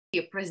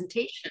your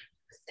presentation.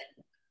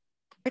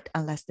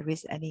 Unless there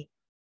is any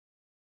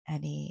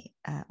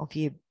of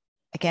you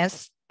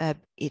against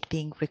it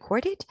being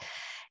recorded.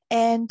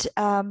 And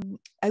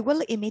I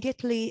will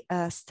immediately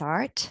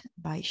start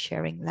by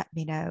sharing. Let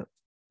me know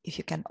if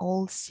you can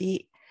all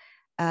see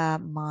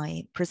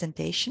my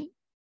presentation.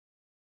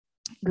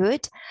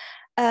 Good.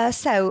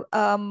 So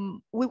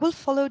we will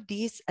follow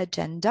this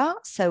agenda.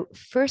 So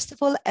first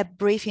of all, a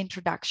brief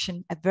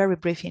introduction, a very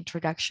brief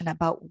introduction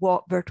about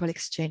what virtual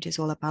exchange is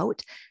all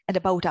about and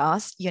about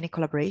us,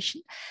 UNICollaboration.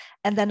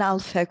 And then I'll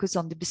focus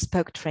on the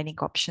bespoke training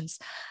options.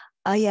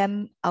 I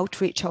am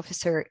outreach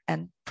officer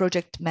and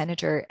project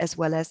manager, as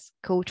well as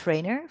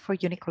co-trainer for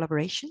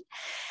UNICollaboration.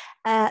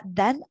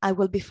 Then I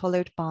will be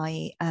followed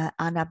by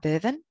Anna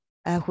Böven,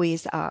 who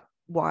is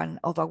one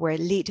of our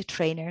lead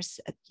trainers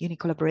at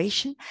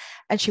UNICollaboration,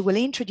 and she will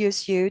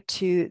introduce you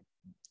to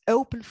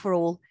open for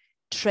all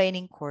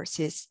training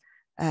courses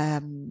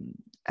that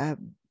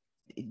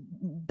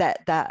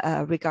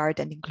regard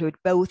and include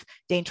both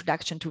the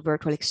introduction to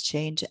virtual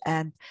exchange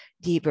and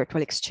the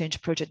virtual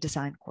exchange project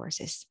design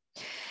courses.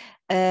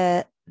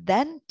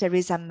 Then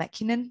Teresa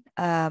McKinnon,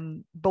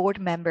 board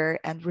member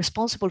and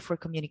responsible for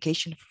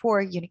communication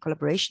for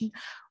UNICollaboration,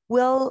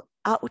 will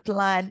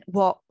outline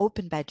what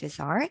open badges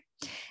are.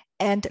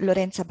 And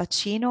Lorenza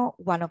Baccino,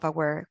 one of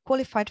our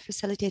qualified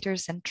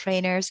facilitators and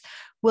trainers,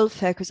 will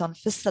focus on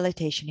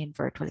facilitation in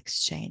virtual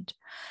exchange.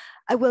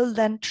 I will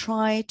then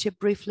try to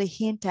briefly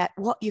hint at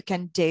what you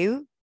can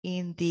do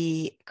in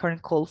the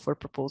current call for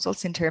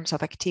proposals in terms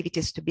of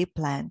activities to be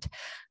planned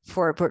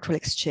for virtual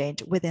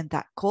exchange within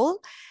that call.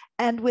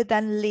 And we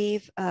then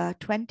leave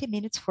 20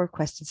 minutes for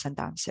questions and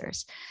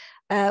answers.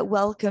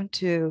 Welcome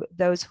to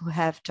those who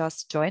have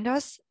just joined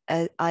us.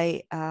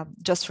 I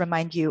just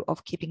remind you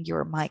of keeping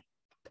your mic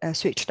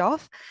switched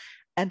off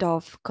and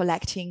of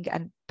collecting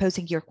and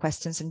posing your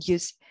questions, and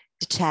use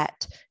the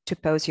chat to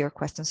pose your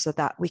questions so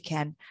that we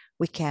can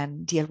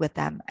deal with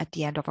them at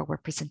the end of our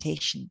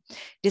presentation.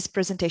 This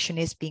presentation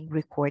is being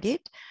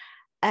recorded.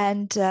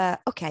 And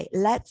okay,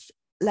 let's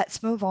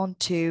move on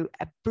to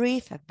a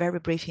very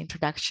brief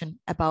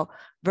introduction about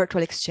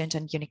virtual exchange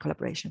and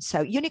UNICollaboration.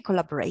 So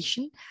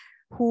UNICollaboration,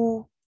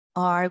 who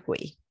are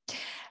we?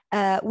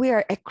 We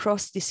are a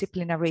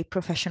cross-disciplinary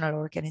professional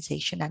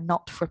organization and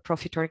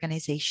not-for-profit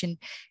organization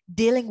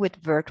dealing with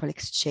virtual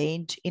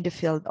exchange in the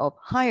field of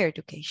higher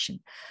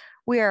education.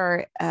 We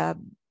are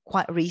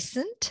quite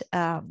recent.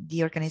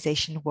 The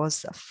organization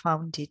was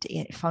founded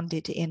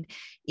in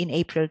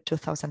April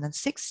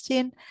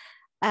 2016,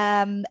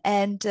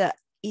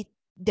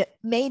 the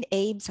main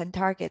aims and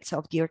targets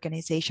of the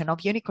organization of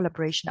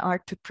UNICollaboration are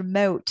to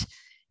promote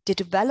the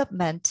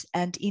development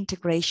and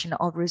integration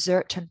of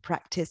research and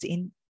practice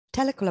in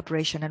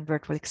telecollaboration and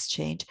virtual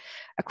exchange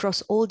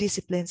across all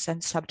disciplines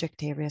and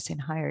subject areas in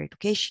higher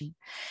education.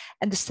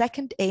 And the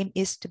second aim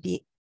is to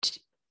be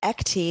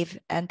active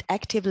and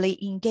actively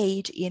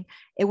engage in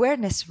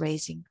awareness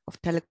raising of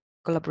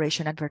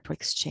telecollaboration and virtual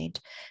exchange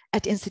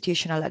at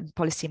institutional and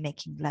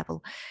policy-making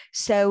level.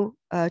 So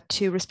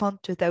to respond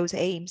to those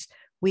aims,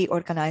 we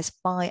organize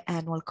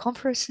biannual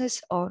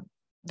conferences on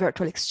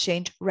virtual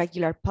exchange,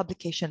 regular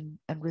publication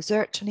and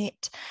research on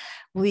it.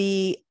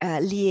 We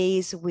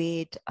liaise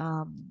with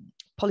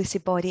policy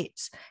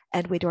bodies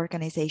and with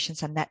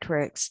organizations and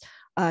networks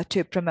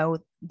to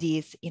promote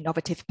these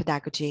innovative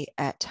pedagogy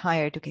at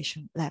higher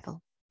education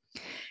level.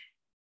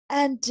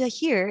 And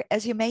here,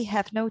 as you may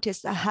have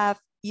noticed, I have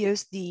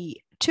used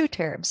the two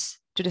terms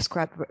to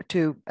describe,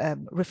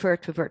 refer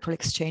to virtual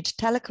exchange: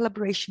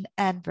 telecollaboration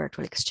and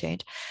virtual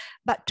exchange.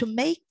 But to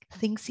make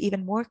things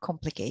even more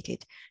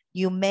complicated,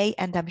 you may,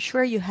 and I'm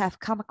sure you have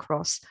come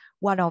across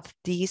one of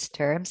these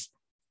terms: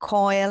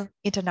 COIL,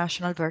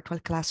 International Virtual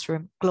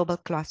Classroom, Global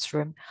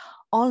Classroom,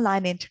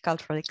 Online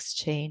Intercultural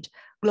Exchange,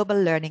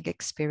 Global Learning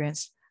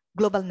Experience,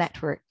 Global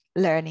Network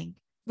Learning,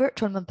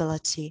 Virtual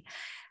Mobility.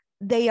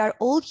 They are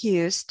all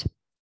used,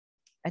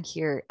 and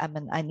here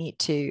I need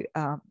to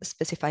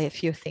specify a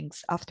few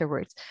things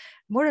afterwards.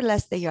 More or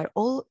less, they are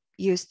all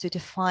used to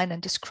define and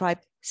describe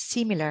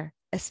similar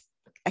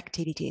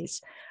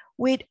activities,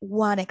 with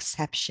one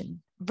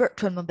exception: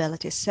 virtual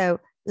mobility.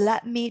 So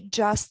let me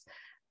just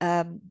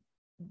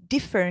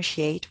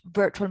differentiate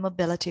virtual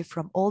mobility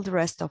from all the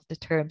rest of the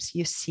terms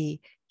you see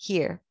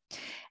here.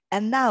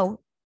 And now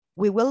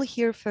we will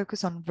here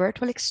focus on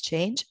virtual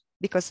exchange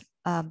because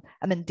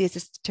this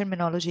is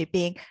terminology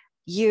being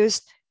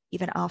used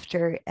even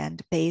after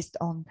and based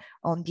on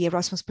the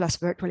Erasmus Plus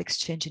Virtual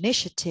Exchange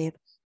Initiative.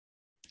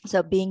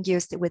 So being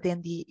used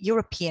within the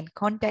European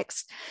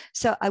context.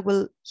 So I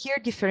will here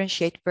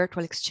differentiate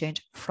virtual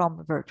exchange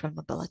from virtual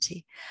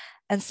mobility.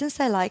 And since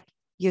I like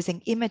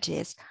using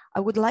images,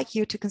 I would like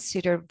you to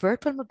consider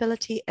virtual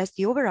mobility as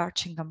the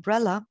overarching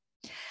umbrella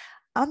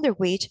under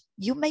which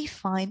you may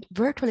find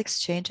virtual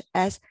exchange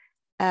as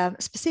a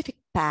specific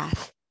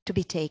path to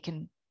be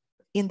taken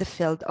in the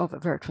field of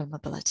virtual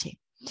mobility.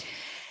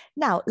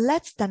 Now,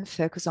 let's then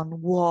focus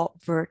on what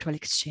virtual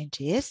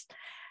exchange is.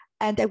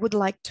 And I would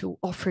like to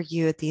offer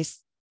you this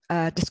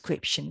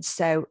description.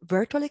 So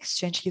virtual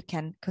exchange, you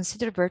can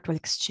consider virtual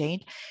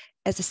exchange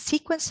as a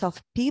sequence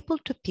of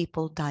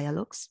people-to-people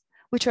dialogues,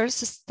 which are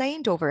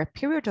sustained over a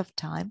period of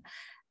time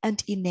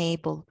and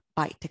enabled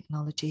by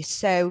technology.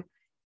 So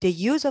the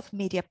use of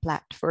media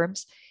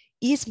platforms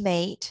is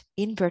made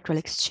in virtual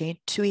exchange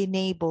to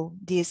enable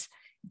this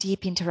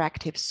deep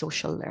interactive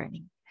social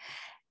learning.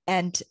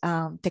 And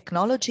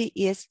technology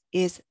is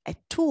a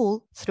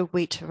tool through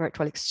which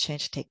virtual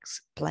exchange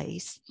takes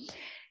place.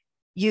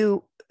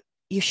 You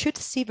should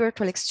see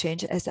virtual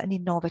exchange as an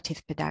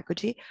innovative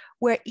pedagogy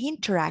where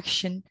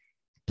interaction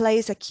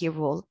plays a key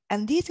role.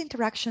 And these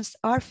interactions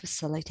are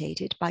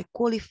facilitated by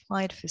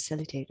qualified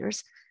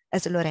facilitators,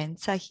 as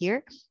Lorenza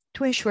here,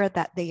 to ensure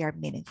that they are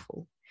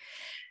meaningful.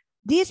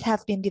 These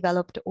have been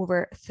developed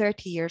over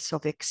 30 years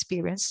of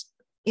experience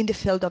in the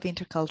field of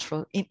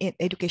intercultural in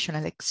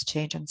educational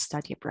exchange and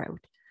study abroad.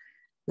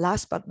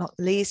 Last but not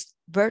least,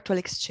 virtual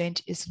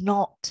exchange is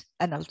not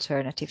an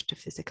alternative to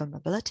physical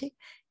mobility.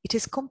 It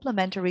is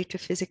complementary to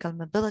physical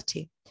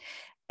mobility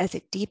as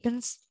it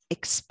deepens,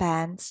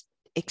 expands,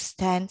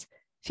 extends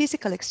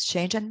physical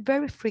exchange and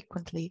very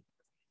frequently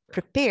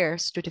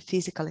prepares to the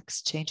physical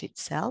exchange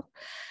itself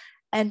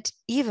and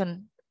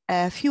even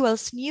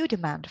fuels new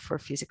demand for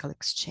physical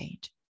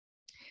exchange.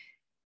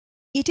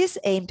 It is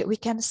aimed, we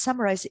can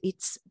summarize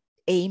its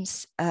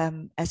aims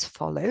as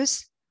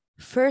follows.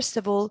 First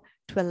of all,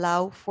 to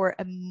allow for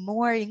a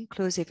more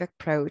inclusive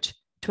approach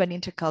to an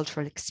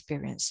intercultural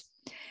experience,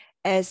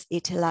 as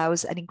it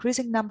allows an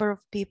increasing number of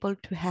people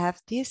to have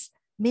this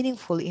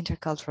meaningful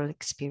intercultural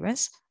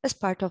experience as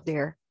part of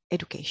their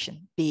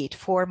education, be it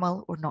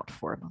formal or not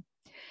formal.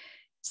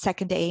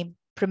 Second aim,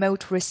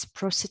 promote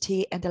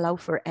reciprocity and allow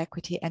for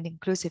equity and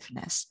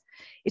inclusiveness.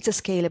 It's a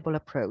scalable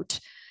approach,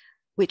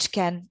 which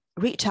can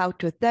reach out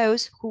to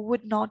those who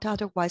would not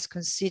otherwise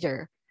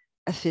consider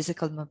a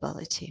physical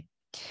mobility.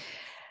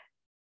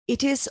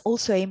 It is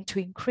also aimed to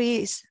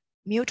increase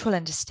mutual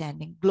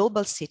understanding,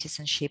 global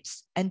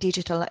citizenships, and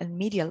digital and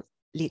media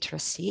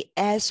literacy,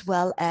 as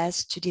well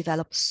as to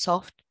develop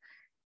soft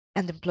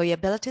and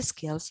employability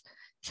skills,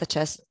 such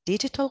as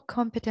digital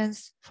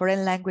competence,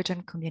 foreign language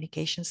and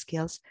communication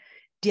skills,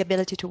 the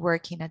ability to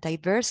work in a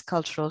diverse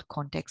cultural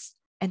context,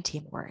 and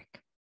teamwork.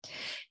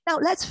 Now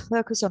let's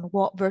focus on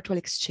what virtual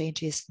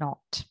exchange is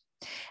not,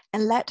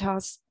 and let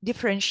us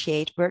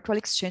differentiate virtual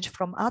exchange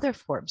from other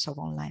forms of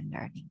online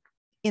learning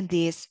in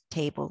this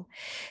table.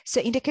 So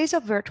in the case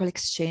of virtual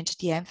exchange,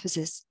 the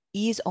emphasis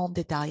is on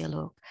the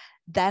dialogue,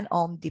 then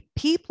on the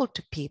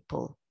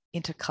people-to-people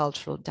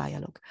intercultural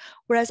dialogue,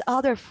 whereas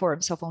other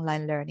forms of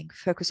online learning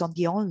focus on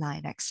the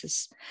online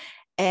access.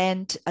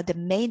 And the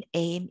main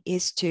aim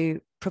is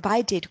to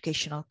provide the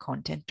educational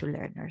content to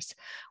learners,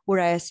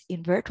 whereas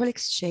in virtual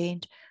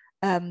exchange,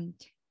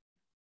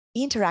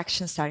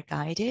 interactions are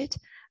guided,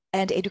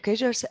 and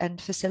educators and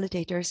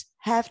facilitators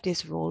have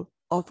this role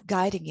of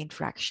guiding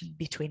interaction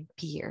between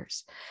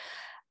peers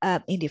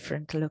in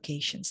different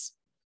locations.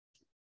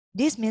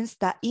 This means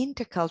that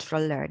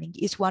intercultural learning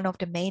is one of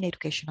the main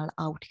educational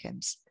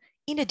outcomes,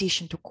 in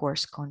addition to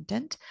course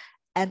content,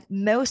 and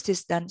most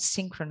is done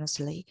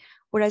synchronously,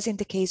 whereas in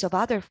the case of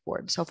other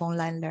forms of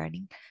online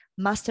learning,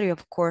 mastery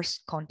of course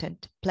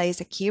content plays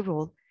a key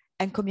role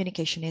and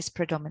communication is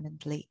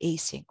predominantly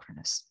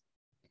asynchronous.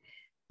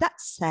 That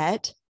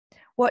said,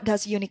 what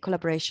does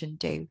UNICollaboration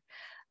do?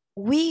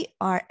 We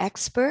are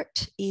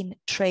expert in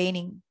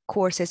training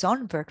courses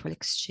on virtual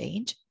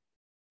exchange,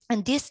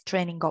 and these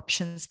training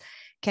options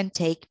can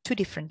take two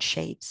different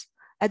shapes,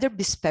 either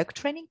bespoke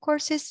training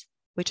courses,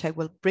 which I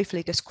will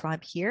briefly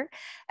describe here,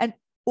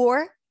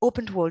 or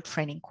open-to-all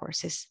training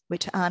courses,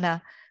 which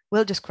Anna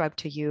will describe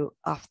to you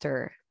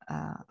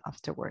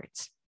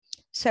afterwards.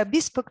 So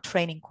bespoke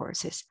training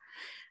courses.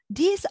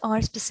 These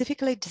are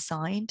specifically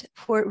designed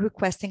for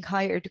requesting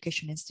higher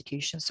education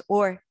institutions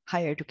or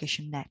higher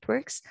education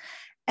networks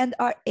and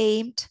are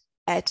aimed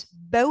at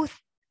both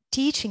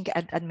teaching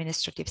and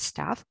administrative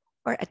staff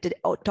or at the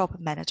top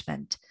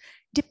management,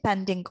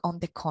 depending on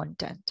the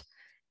content.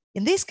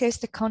 In this case,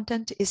 the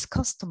content is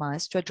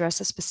customized to address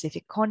a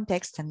specific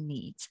context and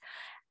needs.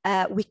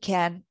 We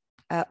can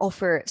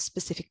offer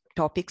specific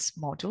topics,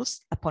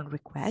 modules upon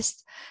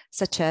request,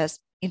 such as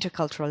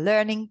intercultural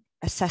learning,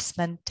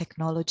 assessment,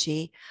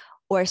 technology,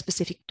 or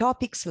specific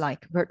topics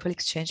like virtual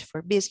exchange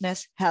for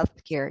business,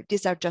 healthcare.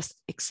 These are just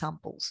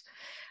examples.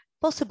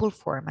 Possible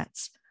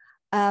formats.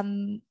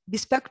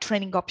 Bespoke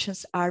training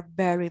options are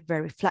very,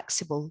 very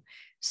flexible.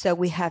 So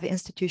we have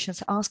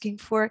institutions asking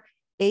for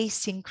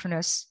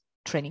asynchronous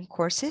training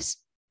courses,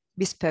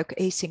 bespoke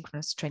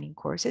asynchronous training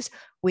courses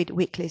with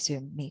weekly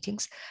Zoom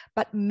meetings.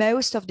 But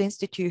most of the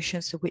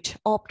institutions which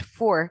opt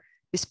for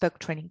bespoke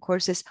training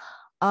courses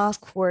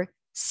ask for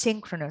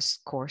synchronous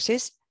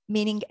courses,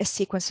 meaning a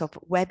sequence of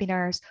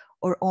webinars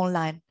or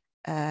online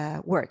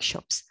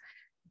workshops.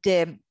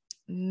 The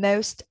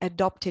most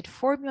adopted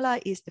formula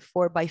is the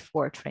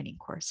 4x4 training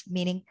course,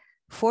 meaning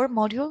 4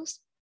 modules,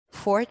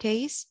 4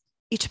 days.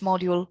 Each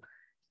module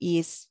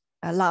is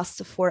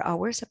lasts 4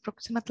 hours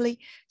approximately.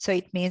 So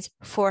it means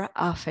 4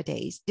 half a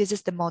days. This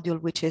is the module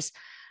which is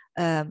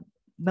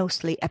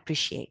mostly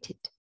appreciated.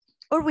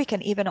 Or we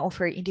can even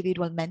offer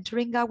individual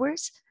mentoring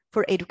hours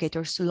for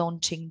educators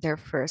launching their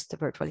first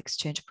virtual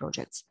exchange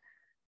projects.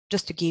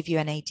 Just to give you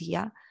an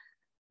idea,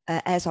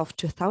 as of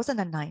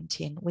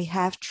 2019, we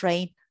have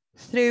trained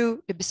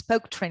through the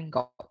bespoke training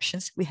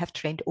options. We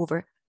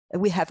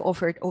have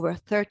offered over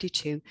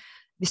 32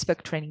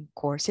 bespoke training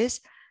courses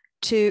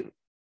to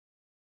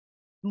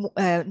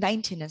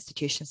 19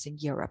 institutions in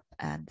Europe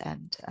and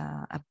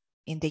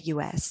in the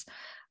US,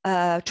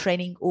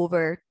 training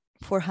over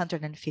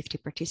 450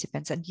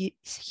 participants. And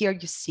here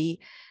you see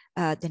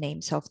the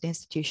names of the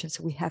institutions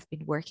we have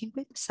been working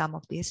with, some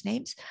of these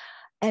names.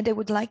 And I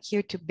would like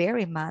you to bear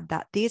in mind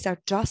that these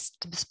are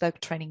just bespoke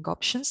training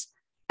options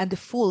and the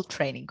full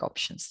training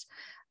options.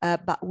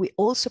 But we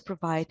also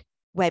provide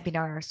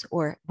webinars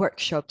or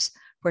workshops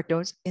for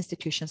those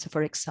institutions,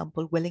 for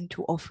example, willing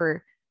to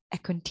offer a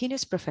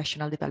continuous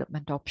professional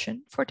development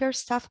option for their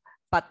staff,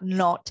 but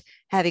not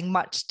having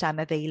much time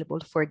available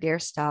for their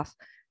staff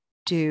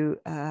to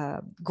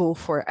go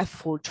for a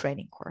full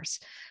training course.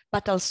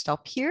 But I'll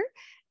stop here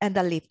and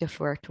I'll leave the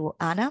floor to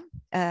Anna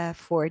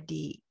for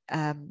the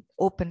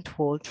open to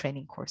all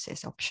training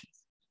courses options.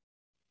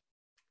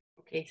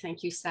 Okay,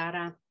 thank you,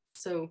 Sarah.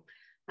 So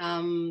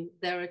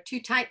there are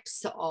two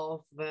types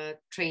of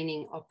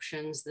training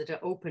options that are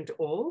open to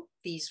all.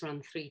 These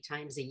run 3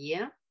 times a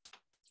year.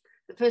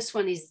 The first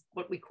one is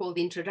what we call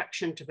the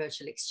Introduction to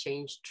Virtual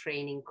Exchange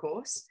training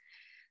course.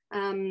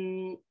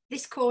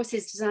 This course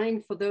is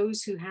designed for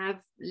those who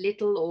have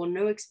little or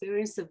no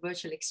experience of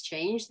virtual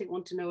exchange. They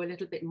want to know a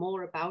little bit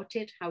more about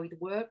it, how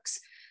it works,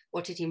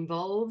 what it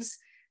involves,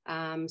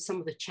 some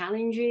of the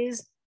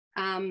challenges,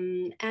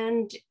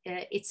 and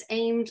it's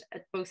aimed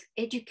at both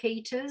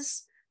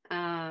educators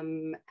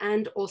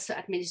and also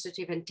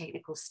administrative and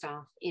technical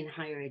staff in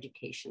higher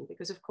education,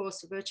 because of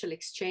course virtual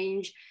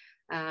exchange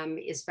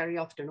is very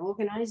often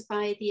organized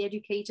by the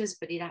educators,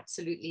 but it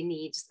absolutely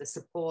needs the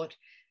support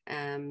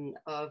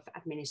of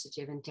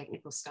administrative and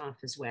technical staff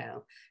as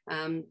well.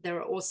 There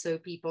are also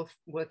people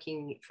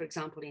working, for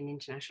example, in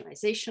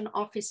internationalization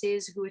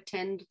offices who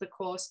attend the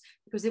course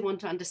because they want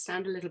to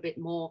understand a little bit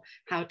more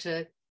how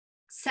to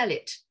sell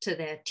it to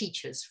their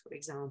teachers, for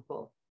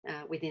example,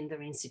 within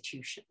their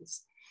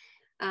institutions.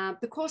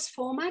 The course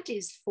format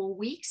is 4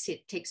 weeks.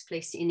 It takes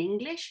place in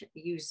English,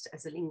 used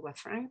as a lingua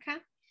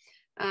franca.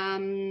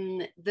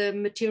 The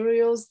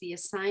materials, the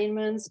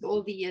assignments,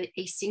 all the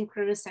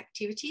asynchronous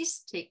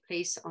activities take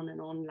place on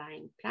an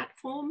online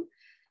platform.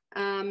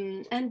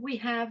 And we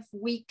have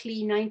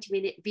weekly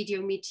 90-minute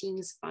video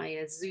meetings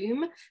via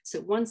Zoom. So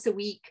once a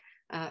week,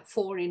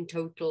 4 in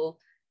total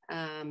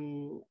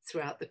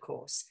throughout the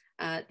course.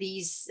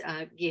 These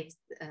give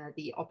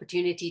the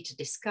opportunity to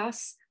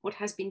discuss what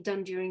has been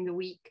done during the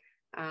week.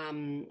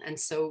 And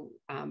so,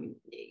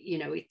 you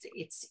know,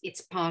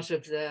 it's part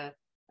of the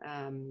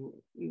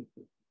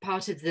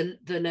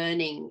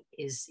learning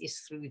is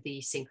through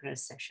the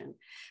synchronous session.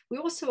 We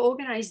also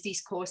organize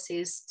these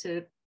courses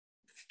to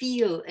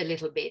feel a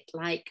little bit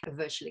like a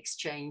virtual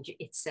exchange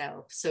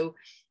itself. So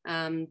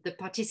the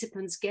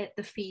participants get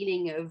the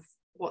feeling of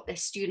what their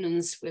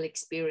students will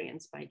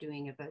experience by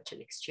doing a virtual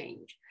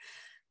exchange.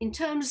 In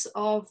terms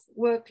of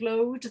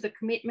workload, the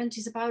commitment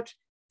is about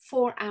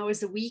 4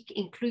 hours a week,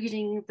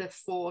 including the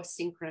 4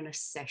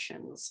 synchronous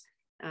sessions.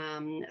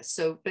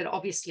 But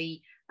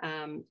obviously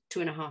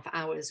 2.5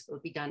 hours will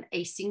be done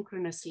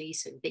asynchronously,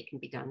 so they can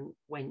be done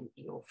when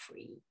you're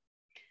free.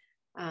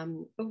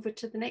 Over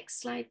to the next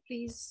slide,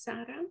 please,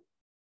 Sarah.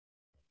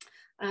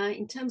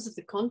 In terms of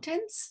the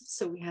contents,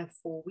 so we have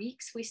 4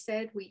 weeks, we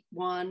said. Week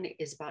 1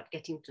 is about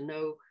getting to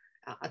know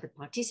other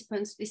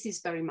participants. This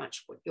is very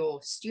much what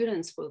your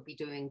students will be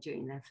doing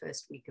during their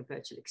first week of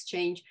virtual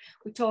exchange.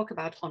 We talk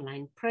about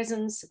online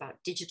presence,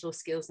 about digital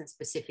skills, and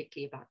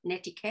specifically about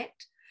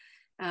netiquette.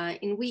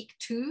 In week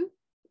 2,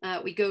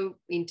 we go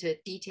into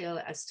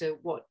detail as to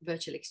what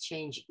virtual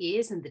exchange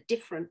is and the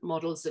different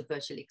models of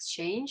virtual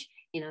exchange.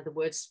 In other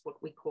words,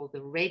 what we call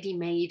the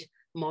ready-made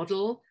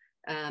model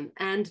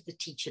and the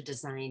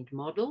teacher-designed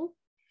model.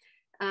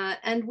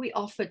 And we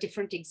offer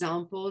different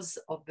examples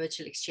of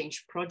virtual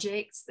exchange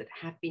projects that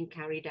have been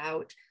carried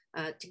out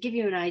to give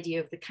you an idea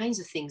of the kinds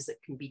of things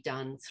that can be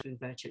done through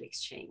virtual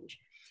exchange.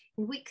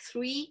 In week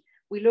 3,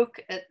 we look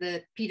at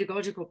the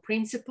pedagogical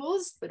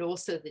principles, but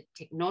also the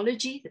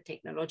technology, the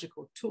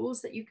technological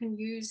tools that you can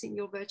use in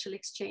your virtual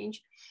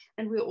exchange.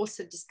 And we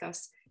also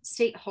discuss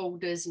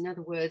stakeholders, in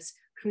other words,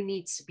 who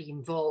needs to be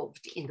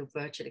involved in the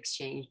virtual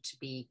exchange to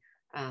be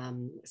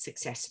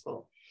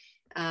successful.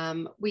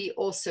 We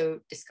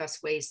also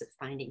discuss ways of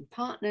finding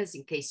partners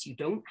in case you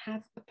don't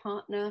have a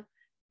partner.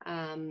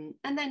 And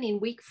then in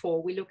week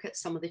 4, we look at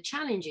some of the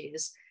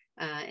challenges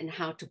and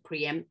how to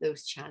preempt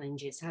those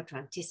challenges, how to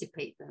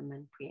anticipate them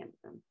and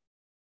preempt them.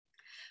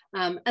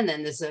 And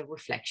then there's a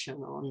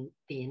reflection on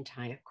the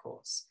entire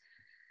course.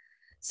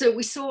 So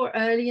we saw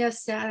earlier,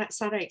 Sarah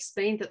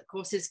explained that the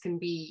courses can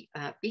be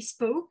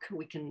bespoke.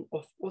 We can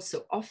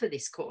also offer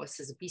this course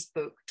as a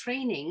bespoke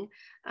training.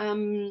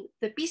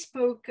 The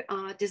bespoke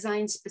are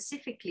designed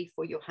specifically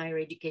for your higher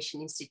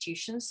education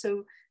institutions.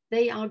 So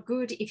they are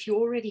good if you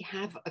already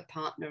have a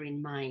partner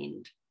in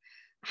mind.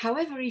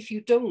 However, if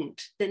you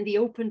don't, then the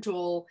open to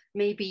all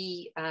may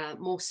be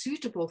more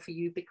suitable for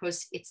you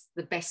because it's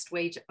the best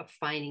way of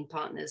finding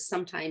partners.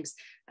 Sometimes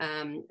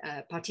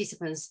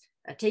participants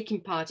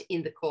taking part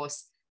in the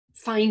course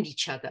find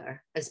each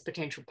other as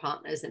potential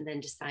partners and then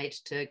decide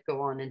to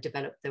go on and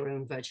develop their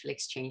own virtual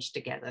exchange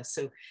together.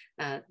 So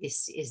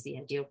this is the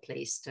ideal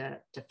place to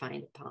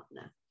find a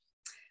partner.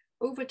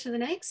 Over to the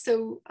next.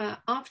 So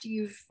after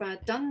you've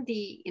done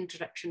the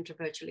introduction to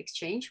virtual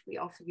exchange, we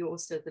offer you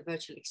also the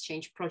virtual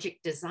exchange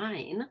project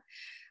design.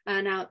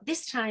 Now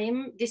this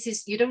time,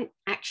 you don't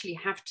actually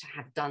have to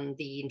have done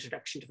the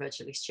introduction to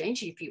virtual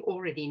exchange. If you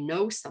already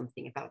know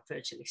something about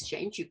virtual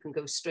exchange, you can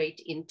go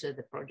straight into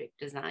the project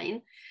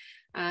design.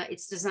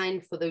 It's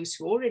designed for those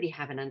who already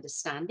have an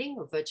understanding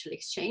of virtual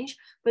exchange,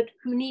 but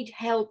who need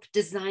help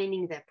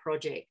designing their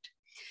project.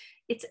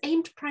 It's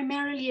aimed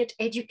primarily at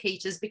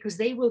educators because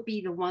they will be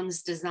the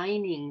ones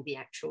designing the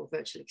actual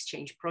virtual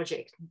exchange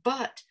project.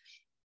 But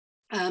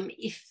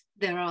if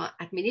there are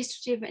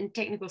administrative and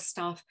technical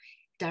staff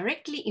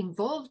directly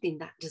involved in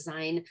that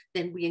design,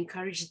 then we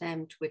encourage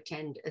them to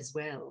attend as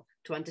well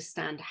to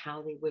understand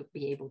how they will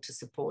be able to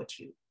support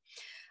you.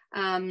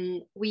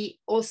 We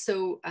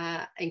also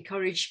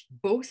encourage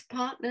both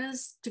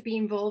partners to be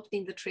involved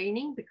in the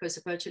training because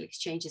a virtual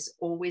exchange is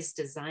always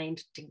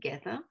designed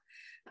together.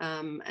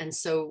 And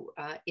so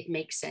it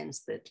makes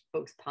sense that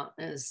both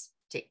partners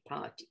take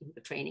part in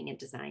the training and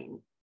design,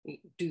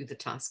 do the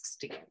tasks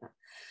together.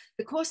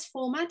 The course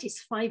format is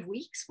 5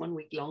 weeks, 1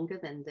 week longer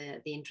than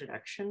the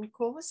introduction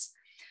course.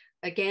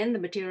 Again, the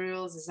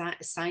materials,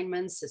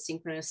 assignments,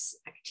 asynchronous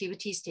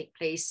activities take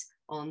place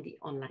on the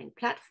online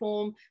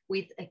platform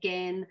with,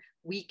 again,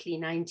 weekly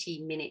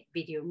 90-minute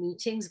video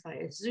meetings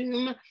via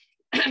Zoom.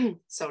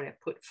 Sorry, I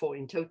put 4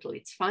 in total.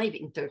 It's 5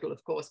 in total,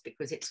 of course,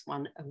 because it's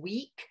 1 a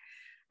week.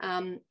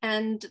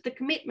 And the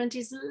commitment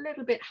is a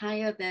little bit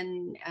higher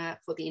than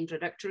for the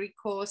introductory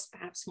course,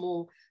 perhaps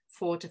more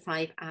 4 to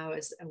 5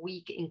 hours a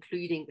week,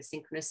 including the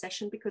synchronous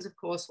session, because of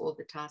course, all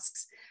the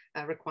tasks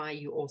require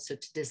you also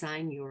to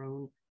design your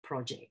own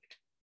project.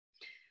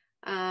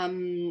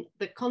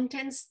 The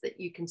contents that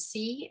you can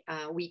see,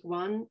 week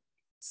 1,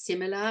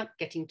 similar,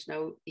 getting to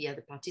know the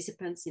other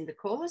participants in the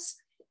course,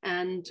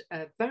 and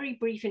a very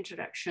brief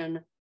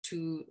introduction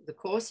to the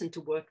course and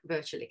to what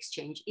virtual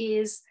exchange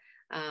is,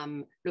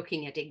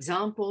 looking at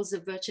examples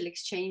of virtual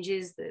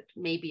exchanges that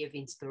may be of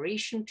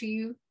inspiration to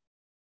you.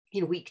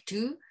 In week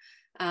 2,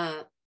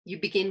 you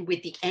begin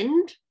with the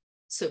end.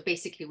 So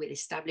basically with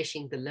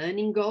establishing the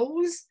learning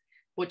goals,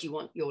 what you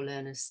want your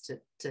learners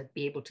to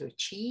be able to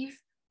achieve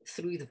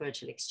through the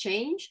virtual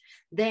exchange.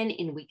 Then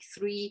in week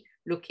 3,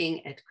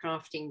 looking at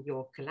crafting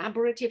your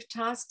collaborative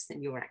tasks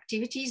and your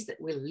activities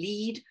that will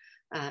lead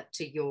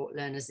to your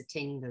learners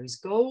attaining those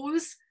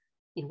goals.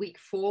 In week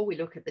 4, we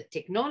look at the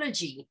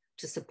technology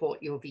to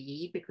support your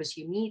VE because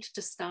you need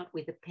to start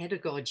with the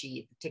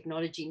pedagogy. The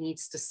technology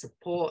needs to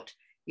support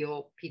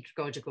your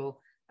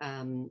pedagogical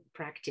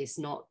practice,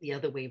 not the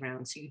other way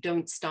around. So you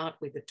don't start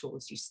with the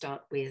tools, you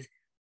start with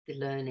the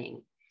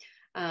learning.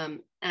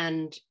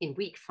 And in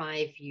week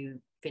 5,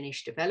 you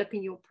finish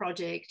developing your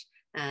project,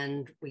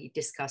 and we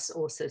discuss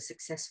also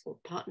successful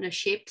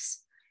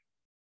partnerships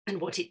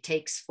and what it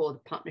takes for the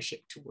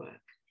partnership to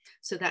work.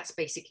 So that's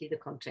basically the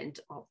content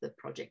of the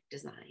project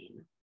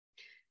design.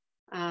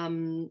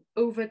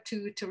 Over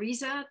to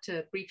Teresa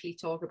to briefly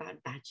talk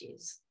about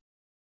badges.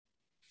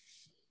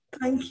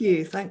 Thank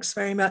you. Thanks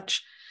very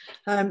much.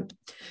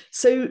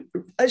 So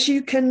as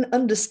you can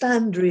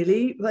understand,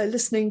 really, by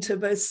listening to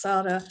both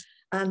Sarah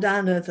and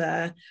Anna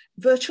there,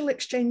 virtual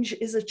exchange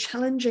is a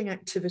challenging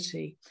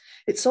activity.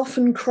 It's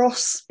often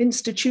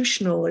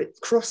cross-institutional. It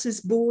crosses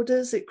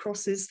borders, it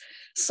crosses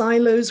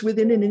silos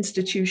within an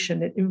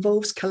institution. It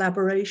involves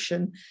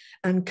collaboration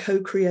and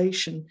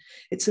co-creation.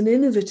 It's an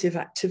innovative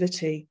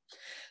activity.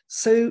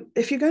 So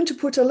if you're going to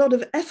put a lot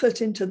of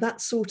effort into that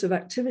sort of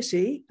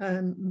activity,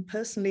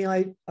 personally,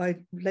 I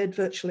led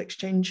virtual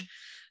exchange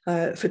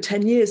for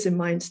 10 years in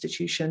my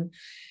institution,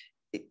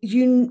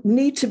 you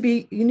need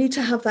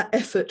to have that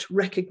effort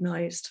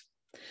recognized.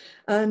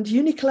 And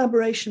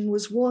UNICollaboration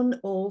was one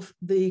of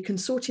the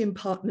consortium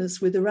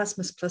partners with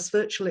Erasmus Plus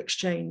Virtual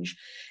Exchange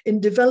in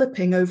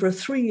developing over a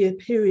 3-year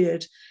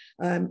period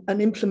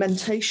an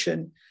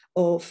implementation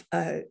of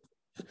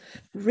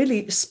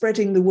really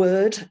spreading the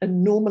word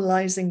and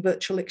normalizing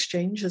virtual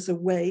exchange as a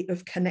way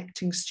of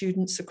connecting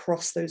students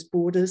across those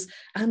borders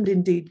and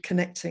indeed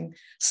connecting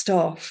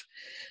staff.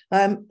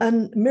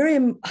 And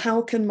Miriam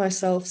Houck and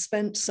myself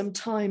spent some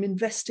time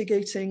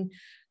investigating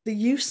the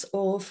use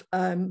of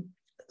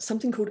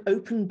something called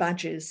open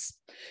badges,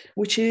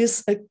 which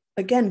is,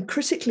 again,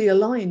 critically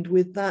aligned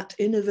with that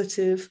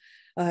innovative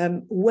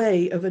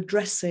way of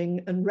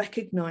addressing and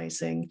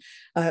recognizing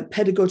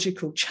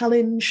pedagogical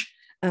challenge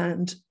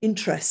and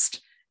interest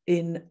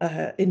in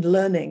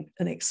learning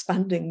and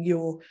expanding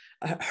your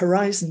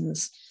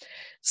horizons.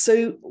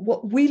 So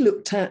what we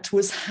looked at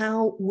was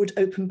how would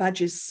open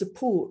badges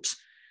support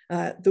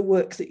the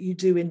work that you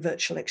do in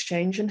virtual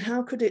exchange, and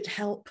how could it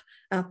help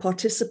our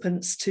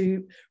participants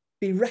to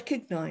be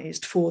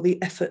recognised for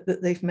the effort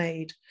that they've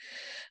made.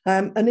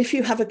 And if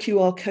you have a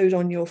QR code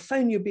on your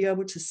phone, you'll be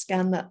able to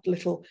scan that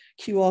little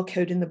QR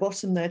code in the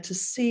bottom there to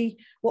see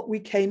what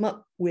we came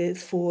up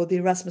with for the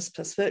Erasmus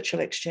Plus Virtual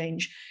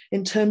Exchange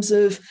in terms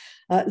of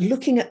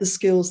looking at the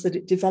skills that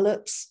it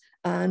develops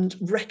and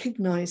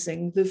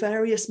recognising the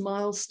various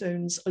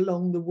milestones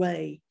along the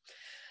way.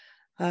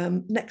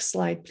 Next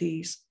slide,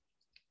 please.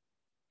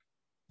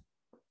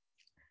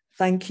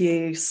 Thank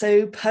you.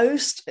 So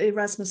post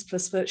Erasmus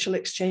Plus Virtual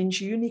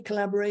Exchange,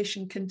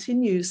 UNICollaboration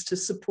continues to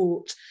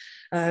support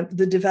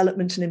the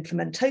development and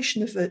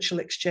implementation of virtual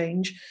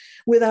exchange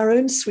with our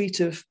own suite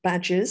of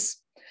badges.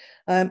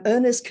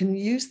 Earners can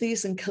use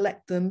these and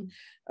collect them.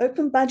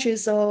 Open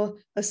badges are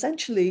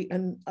essentially,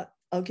 and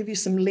I'll give you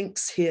some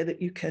links here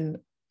that you can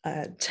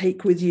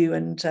take with you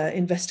and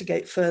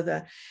investigate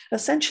further.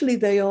 Essentially,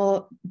 they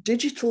are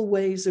digital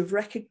ways of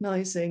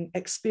recognizing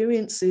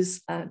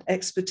experiences and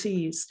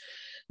expertise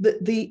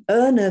that the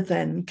earner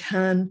then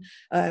can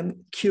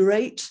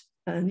curate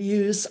and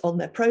use on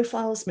their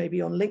profiles,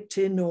 maybe on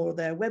LinkedIn or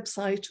their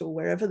website or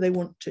wherever they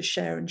want to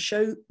share and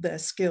show their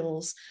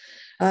skills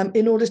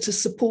in order to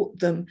support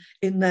them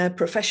in their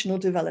professional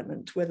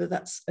development, whether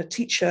that's a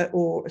teacher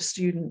or a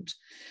student.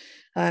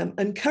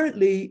 And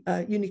currently,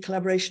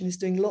 UNICollaboration is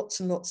doing lots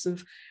and lots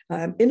of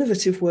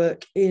innovative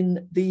work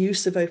in the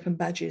use of open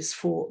badges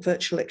for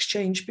virtual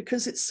exchange,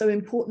 because it's so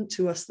important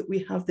to us that we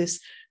have this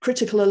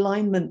critical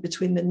alignment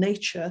between the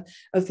nature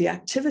of the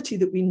activity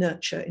that we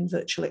nurture in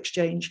virtual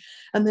exchange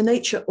and the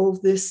nature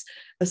of this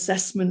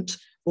assessment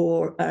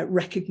or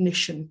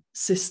recognition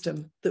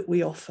system that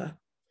we offer.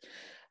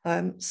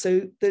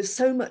 So there's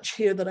so much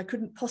here that I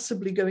couldn't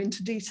possibly go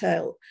into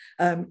detail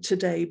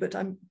today, but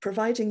I'm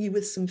providing you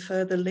with some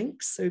further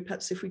links. So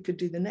perhaps if we could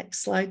do the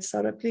next slide,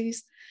 Sarah,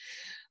 please.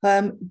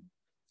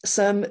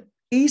 Some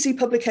easy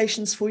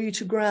publications for you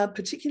to grab,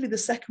 particularly the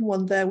second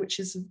one there, which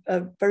is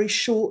a very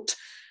short,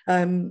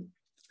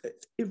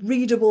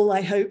 readable,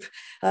 I hope,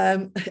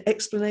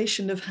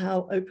 explanation of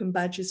how open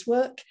badges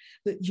work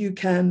that you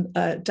can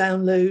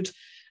download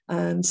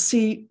and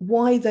see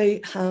why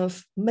they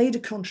have made a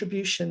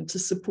contribution to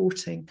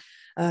supporting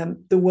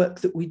the work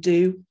that we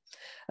do.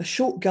 A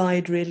short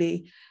guide,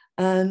 really.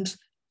 And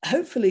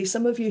hopefully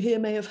some of you here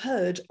may have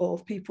heard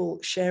of people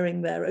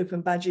sharing their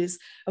open badges,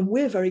 and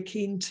we're very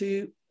keen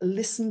to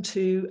listen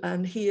to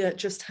and hear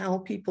just how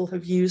people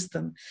have used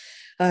them.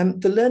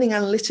 The learning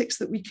analytics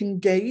that we can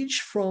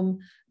gauge from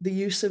the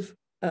use of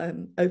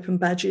open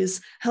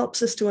badges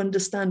helps us to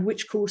understand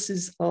which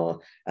courses are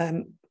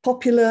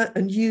popular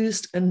and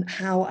used and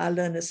how our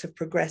learners have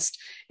progressed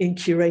in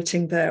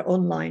curating their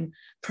online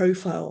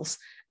profiles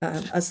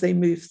as they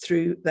move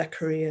through their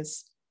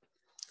careers.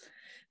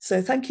 So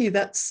thank you,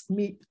 that's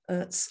me,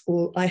 that's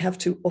all I have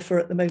to offer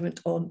at the moment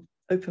on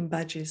open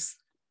badges.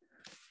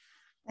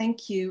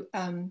 Thank you,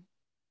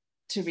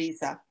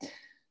 Teresa.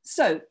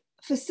 So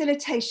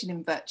facilitation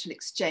in virtual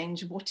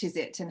exchange, what is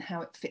it and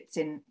how it fits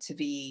into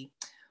VE?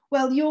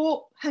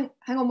 Well, hang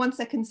on one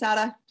second,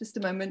 Sarah, just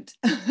a moment.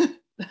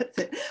 That's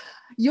it.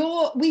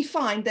 We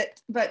find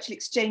that virtual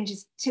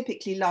exchanges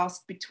typically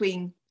last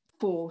between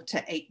 4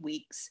 to 8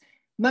 weeks.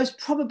 Most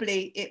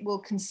probably it will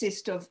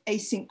consist of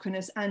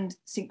asynchronous and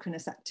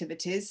synchronous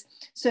activities.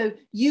 So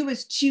you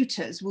as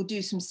tutors will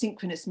do some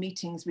synchronous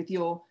meetings with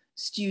your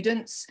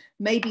students,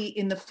 maybe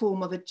in the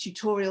form of a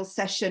tutorial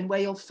session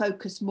where you'll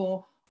focus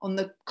more on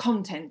the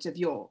content of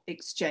your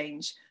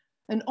exchange.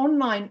 An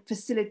online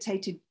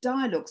facilitated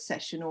dialogue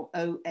session, or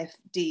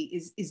OFD,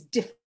 is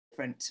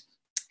different.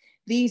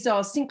 These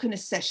are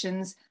synchronous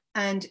sessions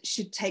and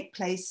should take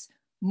place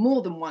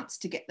more than once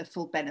to get the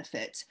full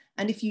benefit.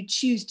 And if you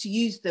choose to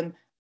use them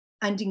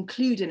and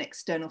include an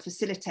external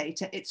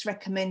facilitator, it's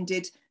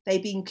recommended they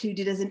be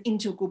included as an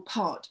integral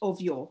part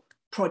of your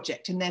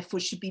project and therefore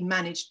should be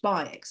managed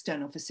by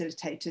external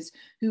facilitators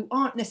who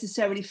aren't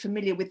necessarily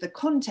familiar with the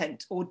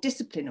content or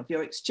discipline of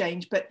your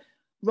exchange, but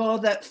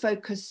rather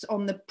focus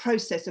on the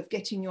process of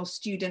getting your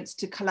students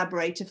to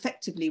collaborate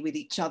effectively with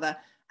each other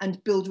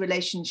and build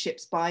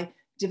relationships by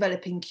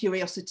developing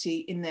curiosity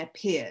in their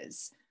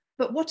peers.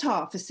 But what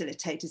are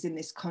facilitators in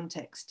this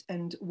context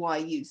and why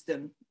use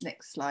them?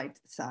 Next slide,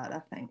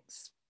 Sarah,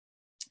 thanks.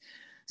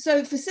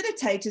 So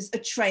facilitators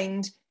are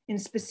trained in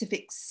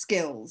specific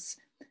skills.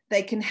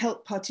 They can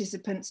help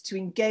participants to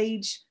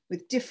engage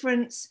with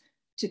difference,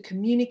 to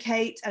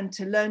communicate and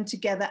to learn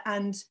together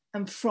and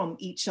from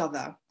each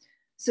other.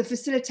 So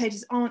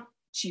facilitators aren't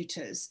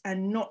tutors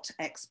and not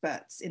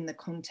experts in the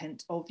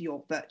content of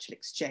your virtual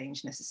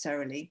exchange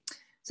necessarily.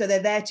 So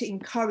they're there to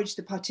encourage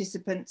the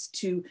participants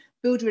to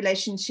build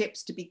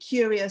relationships, to be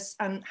curious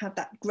and have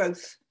that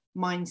growth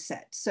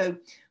mindset. So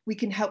we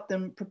can help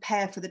them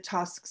prepare for the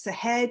tasks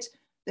ahead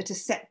that are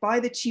set by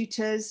the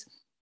tutors.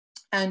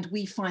 And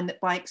we find that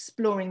by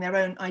exploring their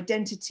own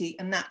identity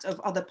and that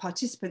of other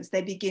participants,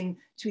 they begin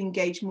to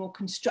engage more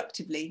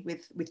constructively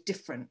with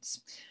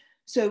difference.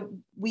 So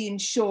we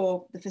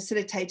ensure, the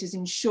facilitators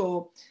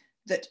ensure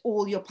that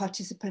all your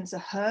participants are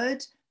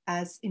heard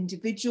as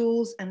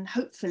individuals and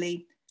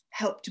hopefully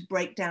help to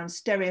break down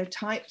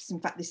stereotypes. In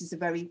fact, this is a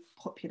very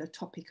popular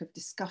topic of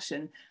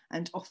discussion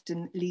and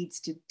often leads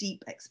to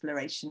deep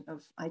exploration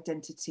of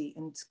identity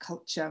and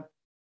culture.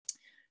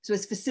 So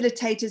as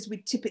facilitators, we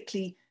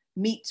typically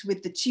meet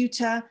with the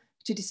tutor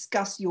to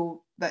discuss your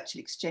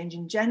virtual exchange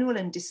in general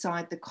and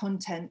decide the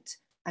content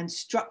and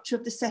structure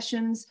of the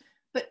sessions.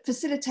 But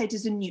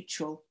facilitators are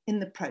neutral in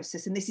the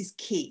process, and this is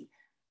key,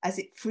 as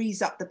it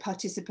frees up the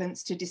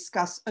participants to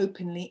discuss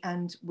openly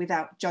and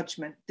without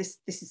judgment. This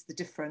is the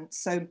difference.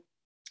 So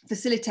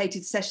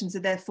facilitated sessions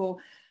are therefore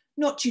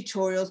not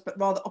tutorials, but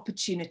rather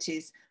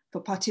opportunities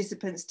for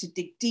participants to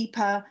dig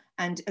deeper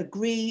and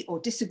agree or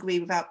disagree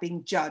without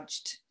being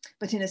judged,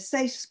 but in a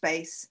safe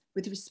space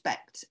with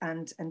respect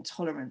and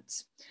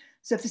tolerance.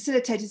 So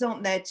facilitators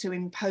aren't there to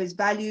impose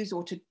values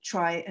or to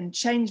try and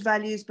change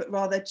values, but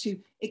rather to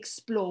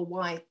explore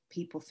why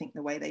people think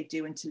the way they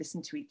do and to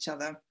listen to each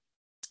other.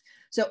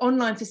 So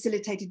online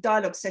facilitated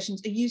dialogue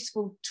sessions are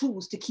useful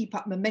tools to keep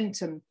up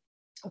momentum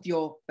of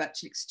your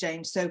virtual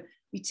exchange. So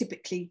we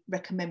typically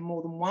recommend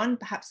more than one,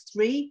 perhaps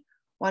 3,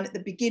 one at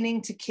the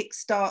beginning to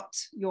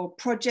kickstart your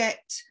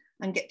project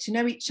and get to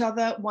know each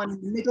other, one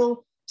in the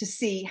middle to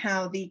see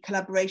how the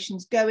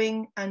collaboration's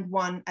going, and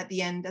one at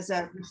the end as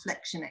a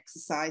reflection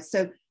exercise.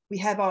 So we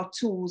have our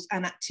tools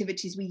and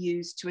activities we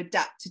use to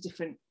adapt to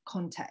different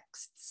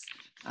contexts.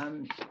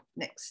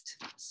 Next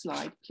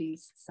slide,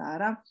 please,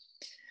 Sarah.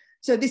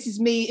 So this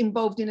is me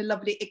involved in a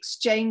lovely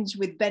exchange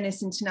with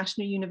Venice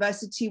International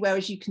University, where,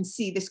 as you can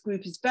see, this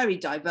group is very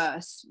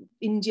diverse: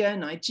 India,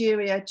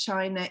 Nigeria,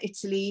 China,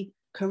 Italy,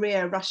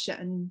 Korea, Russia,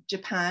 and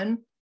Japan.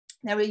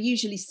 There are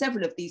usually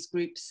several of these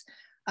groups,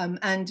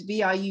 and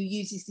VIU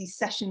uses these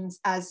sessions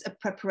as a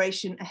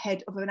preparation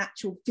ahead of an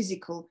actual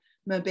physical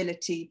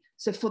mobility.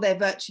 So for their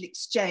virtual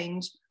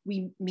exchange,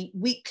 we meet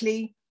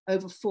weekly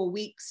over 4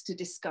 weeks to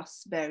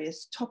discuss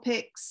various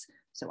topics.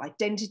 So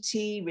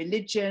identity,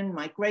 religion,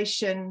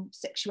 migration,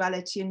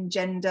 sexuality, and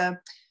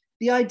gender.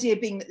 The idea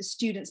being that the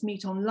students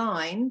meet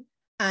online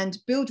and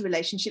build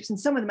relationships, and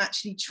some of them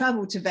actually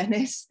travel to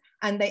Venice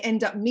and they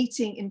end up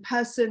meeting in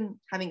person,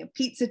 having a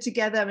pizza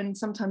together, and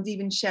sometimes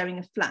even sharing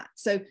a flat.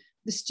 So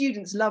the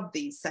students love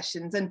these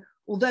sessions, and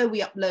although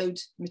we upload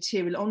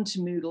material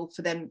onto Moodle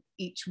for them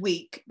each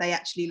week, they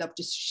actually love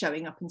just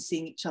showing up and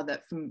seeing each other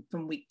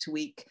from week to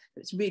week.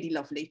 It's really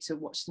lovely to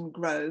watch them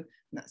grow, and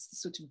that's the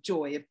sort of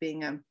joy of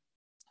being a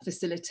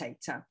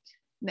facilitator.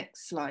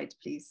 Next slide,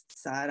 please,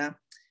 Sarah.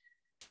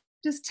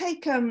 Just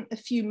take a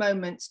few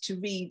moments to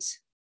read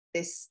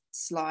this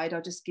slide.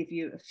 I'll just give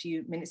you a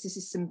few minutes. This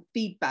is some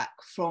feedback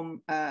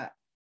from a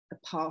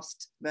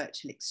past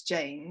virtual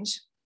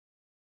exchange.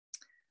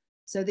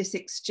 So this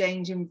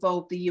exchange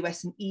involved the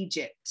US and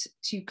Egypt,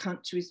 2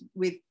 countries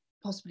with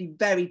possibly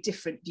very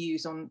different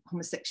views on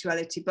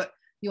homosexuality, but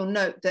you'll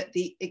note that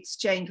the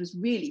exchange was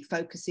really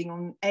focusing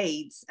on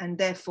AIDS, and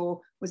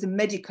therefore was a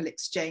medical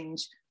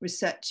exchange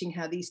researching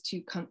how these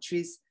 2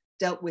 countries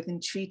dealt with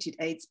and treated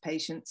AIDS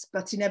patients.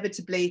 But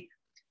inevitably,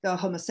 the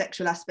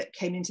homosexual aspect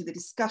came into the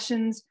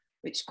discussions,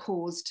 which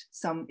caused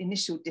some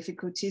initial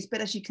difficulties.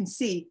 But as you can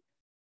see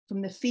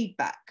from the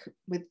feedback,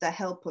 with the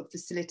help of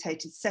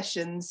facilitated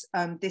sessions,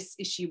 this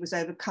issue was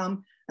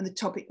overcome and the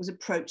topic was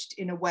approached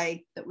in a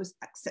way that was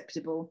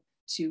acceptable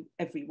to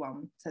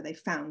everyone. So they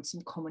found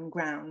some common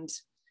ground.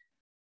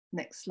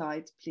 Next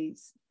slide,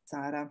 please,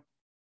 Sarah.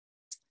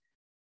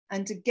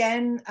 And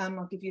again,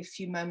 I'll give you a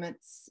few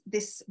moments.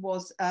 This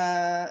was,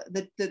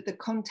 the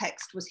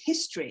context was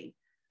history,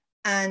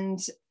 and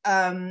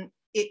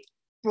it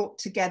brought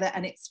together,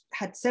 and it's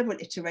had several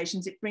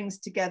iterations. It brings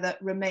together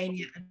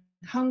Romania and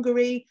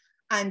Hungary,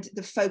 and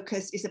the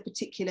focus is a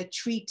particular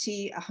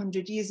treaty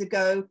 100 years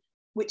ago,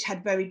 which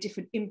had very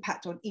different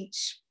impact on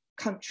each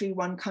country.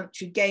 One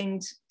country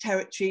gained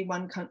territory,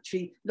 one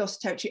country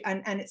lost territory,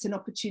 and it's an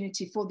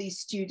opportunity for these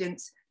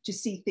students to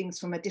see things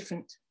from a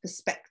different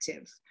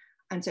perspective.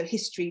 And so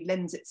history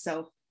lends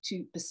itself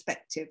to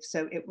perspective.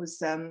 So it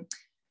was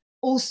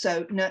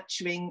also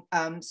nurturing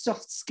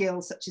soft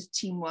skills such as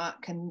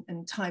teamwork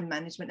and time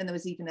management, and there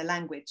was even a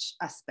language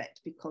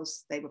aspect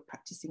because they were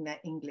practicing their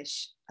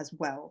English as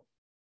well.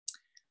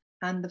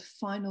 And the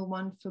final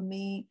one for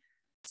me,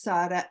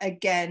 Sarah,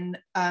 again,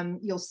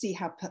 you'll see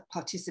how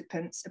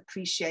participants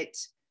appreciate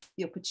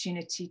the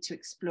opportunity to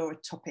explore a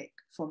topic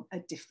from a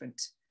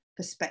different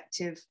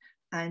perspective.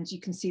 And you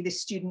can see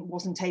this student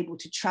wasn't able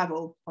to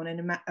travel on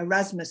an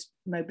Erasmus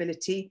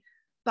mobility,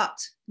 but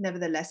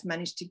nevertheless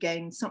managed to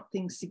gain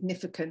something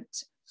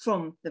significant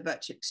from the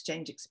virtual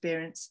exchange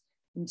experience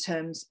in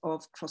terms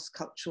of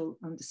cross-cultural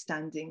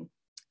understanding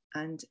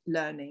and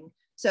learning.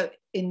 So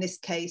in this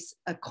case,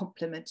 a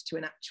complement to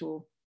an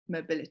actual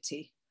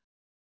mobility.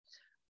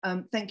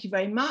 Thank you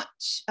very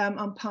much.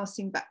 I'm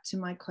passing back to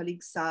my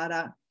colleague,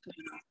 Sarah, for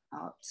the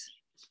part.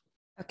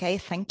 Okay,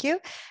 thank you.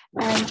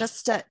 And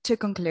just to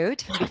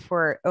conclude,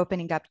 before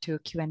opening up to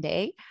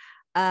Q&A,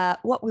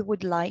 what we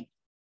would like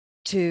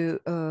to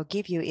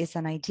give you is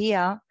an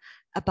idea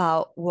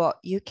about what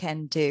you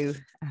can do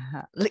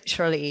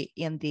literally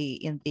in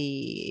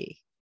the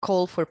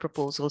call for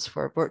proposals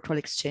for virtual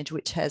exchange,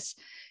 which has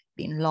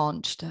been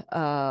launched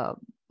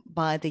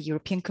by the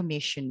European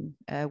Commission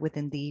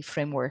within the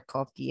framework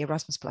of the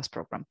Erasmus Plus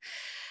program.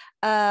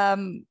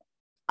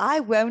 I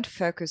won't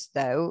focus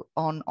though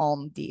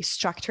on the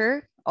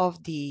structure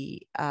of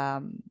the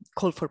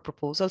call for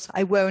proposals.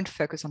 I won't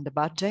focus on the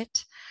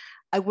budget.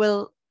 I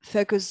will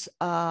focus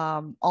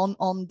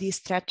on the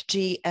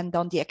strategy and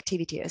on the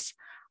activities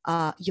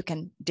you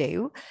can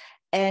do.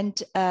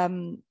 And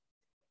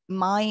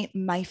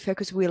my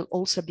focus will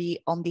also be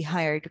on the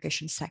higher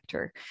education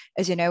sector.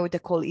 As you know, the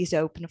call is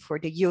open for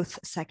the youth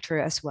sector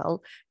as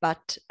well.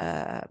 But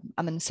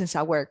I mean, since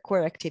our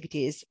core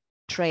activity is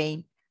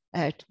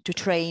to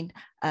train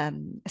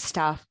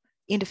staff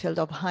in the field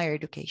of higher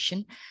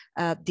education,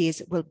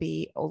 this will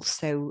be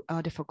also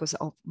the focus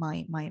of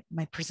my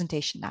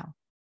presentation now.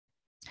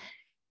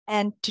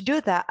 And to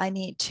do that, I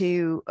need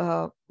to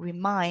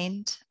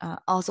remind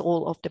us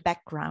all of the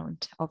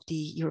background of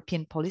the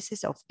European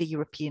policies, of the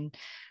European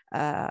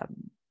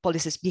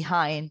policies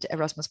behind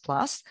Erasmus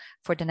Plus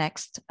for the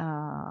next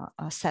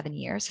 7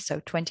 years,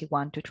 so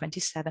 21 to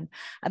 27.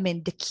 I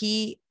mean, the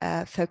key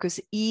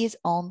focus is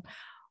on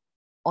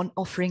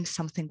offering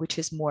something which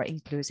is more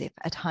inclusive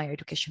at higher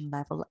education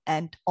level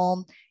and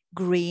on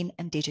green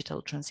and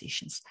digital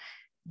transitions.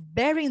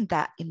 Bearing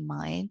that in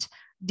mind,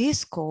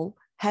 this call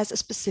has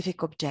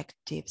specific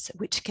objectives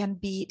which can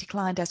be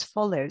declined as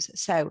follows.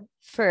 So